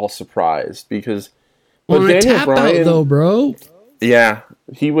they were all surprised because. Well, Daniel tap Bryan, out though, bro. Yeah,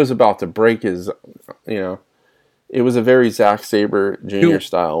 he was about to break his. It was a very Zack Sabre Jr.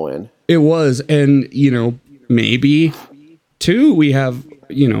 style win. It was, and maybe too we have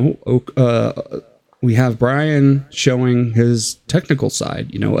we have Brian showing his technical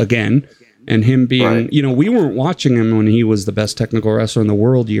side, again, and him being, right. We weren't watching him when he was the best technical wrestler in the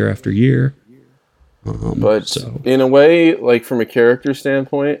world year after year. But in a way, like from a character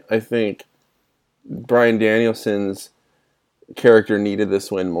standpoint, I think Bryan Danielson's character needed this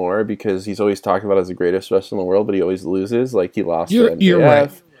win more because he's always talked about as the greatest wrestler in the world, but he always loses. Like he lost to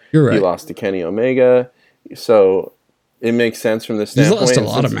MJF. You're right. He lost to Kenny Omega. So it makes sense from this standpoint. He's lost a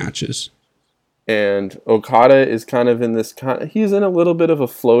lot of matches. And Okada is kind of in this he's in a little bit of a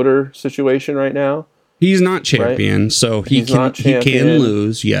floater situation right now. He's not champion, right? So he can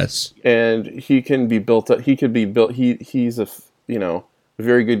lose, yes. And he can be built up. He could be built. He's a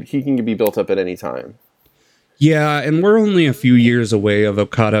very good. He can be built up at any time. Yeah, and we're only a few years away of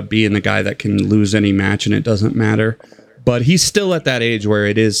Okada being the guy that can lose any match and it doesn't matter. But he's still at that age where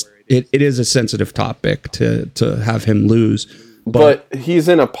it is a sensitive topic to have him lose. But he's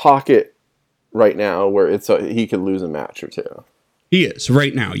in a pocket right now where he could lose a match or two. He is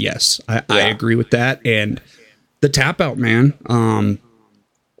right now. Yes, I agree with that. And the tap out, man.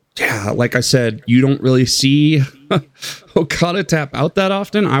 Like I said, you don't really see Okada tap out that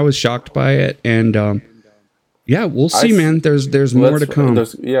often. I was shocked by it, and we'll see, man. There's more to come.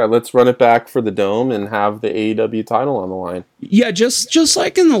 Let's run it back for the Dome and have the AEW title on the line. Yeah, just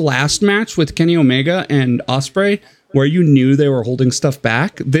like in the last match with Kenny Omega and Ospreay, where you knew they were holding stuff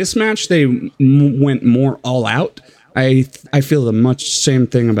back. This match, they went more all out. I feel the much same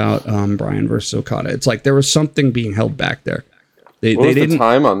thing about Bryan versus Okada. It's like there was something being held back there. What was the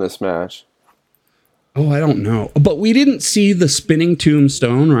time on this match? Oh, I don't know. But we didn't see the spinning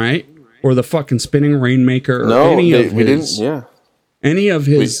tombstone, right? Or the fucking spinning Rainmaker. Or we didn't. Yeah. Any of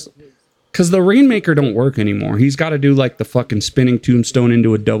his... Because the Rainmaker don't work anymore. He's got to do like the fucking spinning tombstone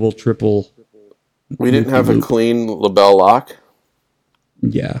into a double, triple... We didn't have a clean LaBelle lock?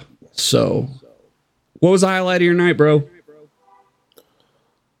 Yeah. So... What was the highlight of your night, bro?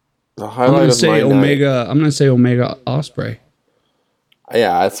 The highlight of my night. I'm gonna say Omega Ospreay.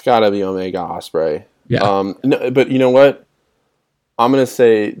 Yeah, it's gotta be Omega Ospreay. Yeah. No, but you know what? I'm gonna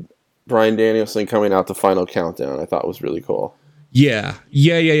say Bryan Danielson coming out the final countdown. I thought was really cool. Yeah.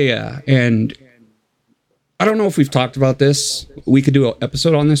 And I don't know if we've talked about this. We could do an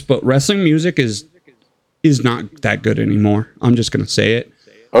episode on this, but wrestling music is not that good anymore. I'm just gonna say it.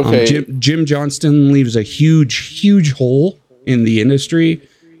 Okay. Jim Johnston leaves a huge hole in the industry,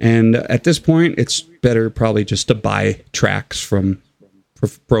 and at this point, it's better probably just to buy tracks from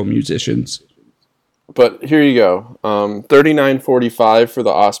pro musicians. But here you go, $39.45 for the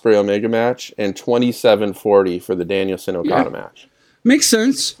Ospreay Omega match, and $27.40 for the Danielson Okada match. Makes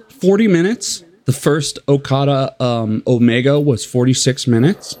sense. 40 minutes. The first Okada Omega was 46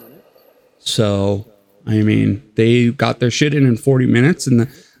 minutes. So. I mean, they got their shit in 40 minutes, and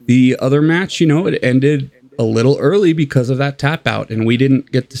the other match, it ended a little early because of that tap out, and we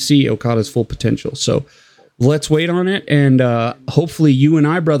didn't get to see Okada's full potential. So let's wait on it, and hopefully you and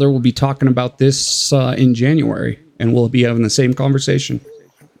I, brother, will be talking about this in January, and we'll be having the same conversation.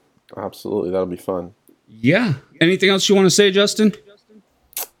 Absolutely, that'll be fun. Yeah. Anything else you want to say, Justin?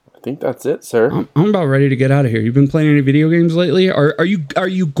 I think that's it, sir. I'm about ready to get out of here. You've been playing any video games lately? Are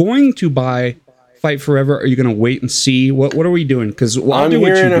you going to buy Fight Forever? Are you going to wait and see? What are we doing? Because I'm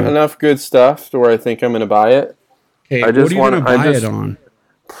hearing enough good stuff to where I think I'm going to buy it. Okay, what are you going to buy it on?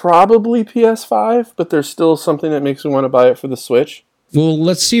 Probably PS5, but there's still something that makes me want to buy it for the Switch. Well,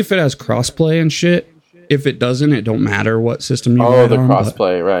 let's see if it has crossplay and shit. If it doesn't, it don't matter what system you buy it on.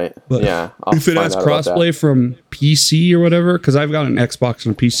 Crossplay, right. But yeah. If it has crossplay from PC or whatever, because I've got an Xbox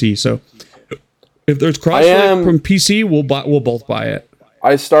and a PC, so if there's crossplay from PC, we'll both buy it.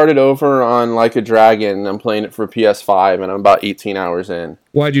 I started over on Like a Dragon. I'm playing it for PS5, and I'm about 18 hours in.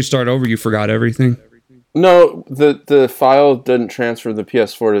 Why'd you start over? You forgot everything? No, the file didn't transfer the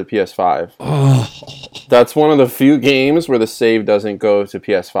PS4 to the PS5. Oh. That's one of the few games where the save doesn't go to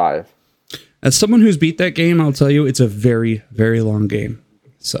PS5. As someone who's beat that game, I'll tell you, it's a very, very long game.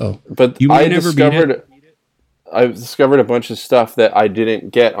 So, but you may never beat it. I discovered a bunch of stuff that I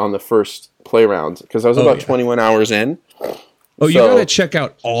didn't get on the first play rounds, because I was about 21 hours in. Oh, you gotta check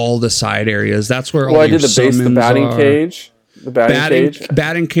out all the side areas. That's where all your I did the batting cage. The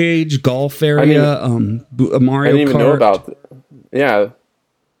batting cage, golf area, Mario Kart. I didn't even know about yeah.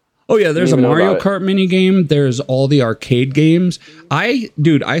 Oh yeah, there's a Mario Kart mini game. There's all the arcade games. I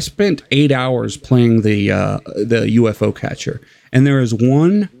spent 8 hours playing the UFO catcher, and there is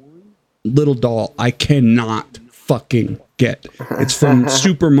one little doll I cannot fucking get. It's from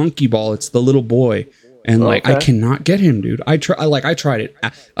Super Monkey Ball. It's the little boy. And I cannot get him, dude. I tried it.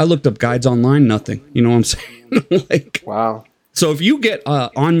 I looked up guides online, nothing. You know what I'm saying? Wow. So if you get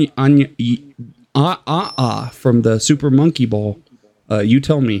from the Super Monkey Ball, you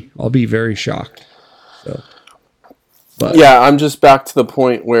tell me. I'll be very shocked. So, but yeah, I'm just back to the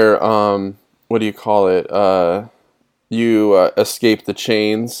point where what do you call it? You escape the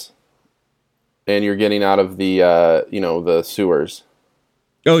chains, and you're getting out of the the sewers.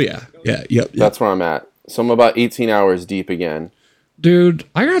 Oh yeah, yep. That's where I'm at. So I'm about 18 hours deep again. Dude,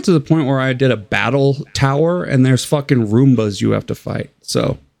 I got to the point where I did a battle tower, and there's fucking Roombas you have to fight.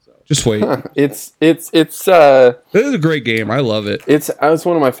 So, just wait. It's This is a great game. I love it. It's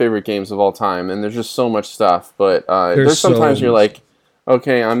one of my favorite games of all time, and there's just so much stuff. But there's sometimes you're like,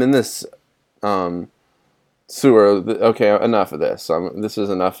 okay, I'm in this sewer. Okay, enough of this. This is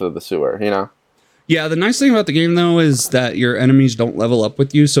enough of the sewer. Yeah, the nice thing about the game, though, is that your enemies don't level up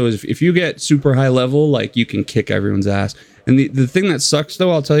with you. So if you get super high level, like, you can kick everyone's ass. And the thing that sucks, though,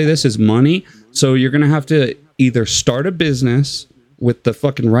 I'll tell you this, is money. So you're going to have to either start a business with the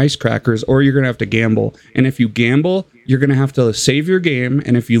fucking rice crackers, or you're going to have to gamble. And if you gamble, you're going to have to save your game.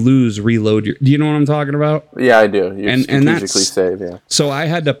 And if you lose, reload your... Do you know what I'm talking about? Yeah, I do. You strategically save, yeah. So I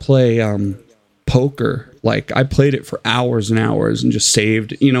had to play poker. Like, I played it for hours and hours and just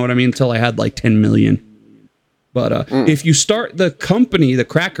saved, you know what I mean, until I had like 10 million. But if you start the company, the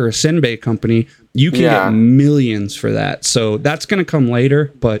Cracker Senbei company, you can get millions for that. So that's going to come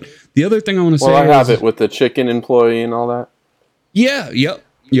later. But the other thing I want to say is... Well, I have it with the chicken employee and all that. Yeah, yep.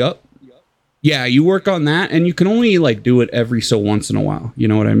 Yeah, you work on that, and you can only do it every so once in a while. You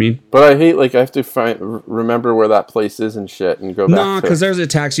know what I mean? But I hate, I have to remember where that place is and shit and go back. No, because there's a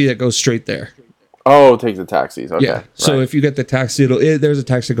taxi that goes straight there. Oh, take the taxis. Okay. Yeah. So if you get the taxi, there's a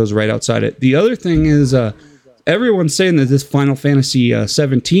taxi that goes right outside it. The other thing is, everyone's saying that this Final Fantasy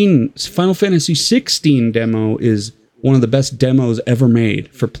 16 demo is one of the best demos ever made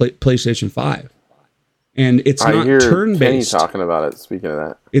for PlayStation 5. And it's not turn-based. Kenny talking about it, speaking of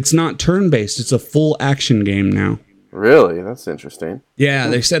that. It's not turn-based. It's a full action game now. Really? That's interesting. Yeah,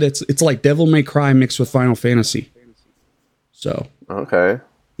 they said it's like Devil May Cry mixed with Final Fantasy. So. Okay.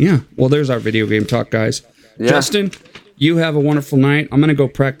 Yeah. Well, there's our video game talk, guys. Yeah. Justin, you have a wonderful night. I'm going to go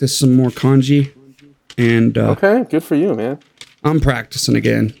practice some more kanji. And okay, good for you, man. I'm practicing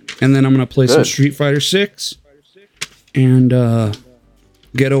again. And then I'm going to play some Street Fighter 6 and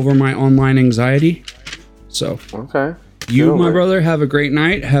get over my online anxiety. So, okay. You, my brother, have a great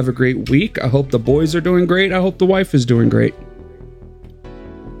night. Have a great week. I hope the boys are doing great. I hope the wife is doing great.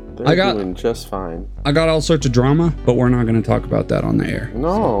 They're doing just fine. I got all sorts of drama, but we're not going to talk about that on the air.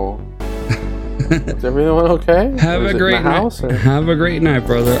 No. Is everyone okay? Have a great night. Have a great night,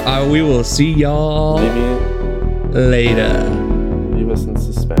 brother. We will see y'all later. Leave us in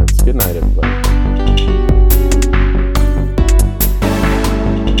suspense. Good night, everybody.